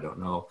 or I don't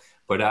know.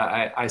 But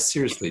I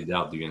seriously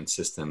doubt the UN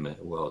system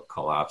will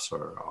collapse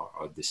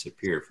or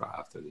disappear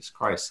after this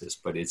crisis.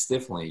 But it's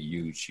definitely a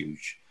huge,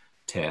 huge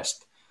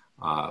test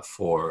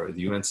for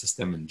the UN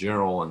system in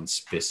general and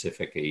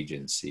specific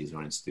agencies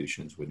or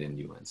institutions within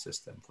the UN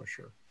system for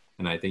sure.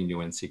 And I think the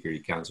UN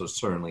Security Council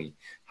certainly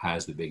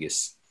has the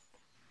biggest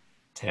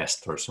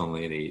test, or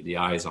certainly the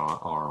eyes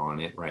are on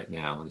it right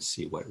now and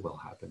see what will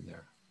happen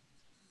there.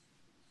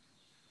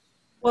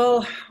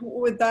 Well,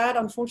 with that,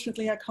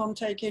 unfortunately, I can't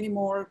take any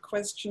more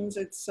questions.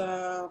 It's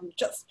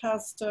just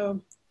past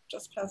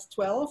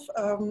 12.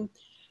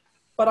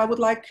 But I would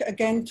like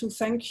again to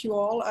thank you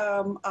all.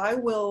 I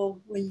will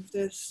leave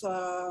this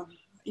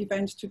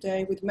event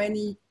today with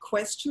many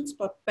questions,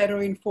 but better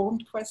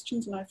informed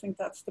questions. And I think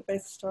that's the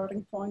best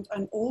starting point.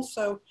 And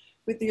also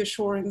with the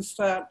assurance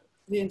that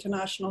the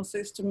international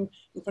system,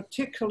 and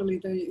particularly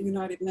the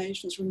United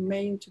Nations,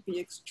 remain to be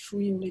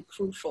extremely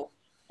crucial,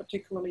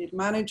 particularly in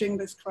managing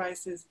this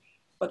crisis,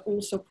 but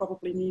also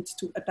probably needs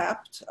to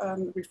adapt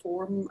and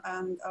reform.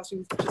 And as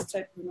you just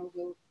said,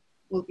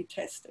 will be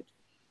tested.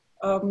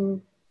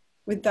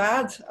 With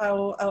that,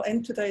 I'll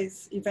end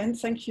today's event.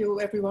 Thank you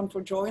everyone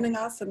for joining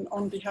us. And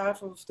on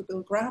behalf of the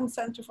Bill Graham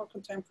Center for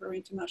Contemporary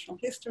International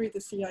History,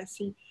 the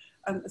CIC,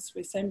 and the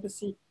Swiss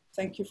Embassy,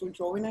 thank you for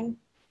joining.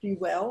 Be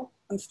well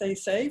and stay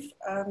safe.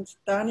 And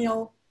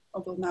Daniel, I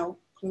will now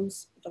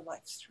close the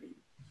live stream.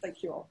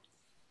 Thank you all.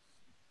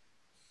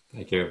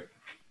 Thank you.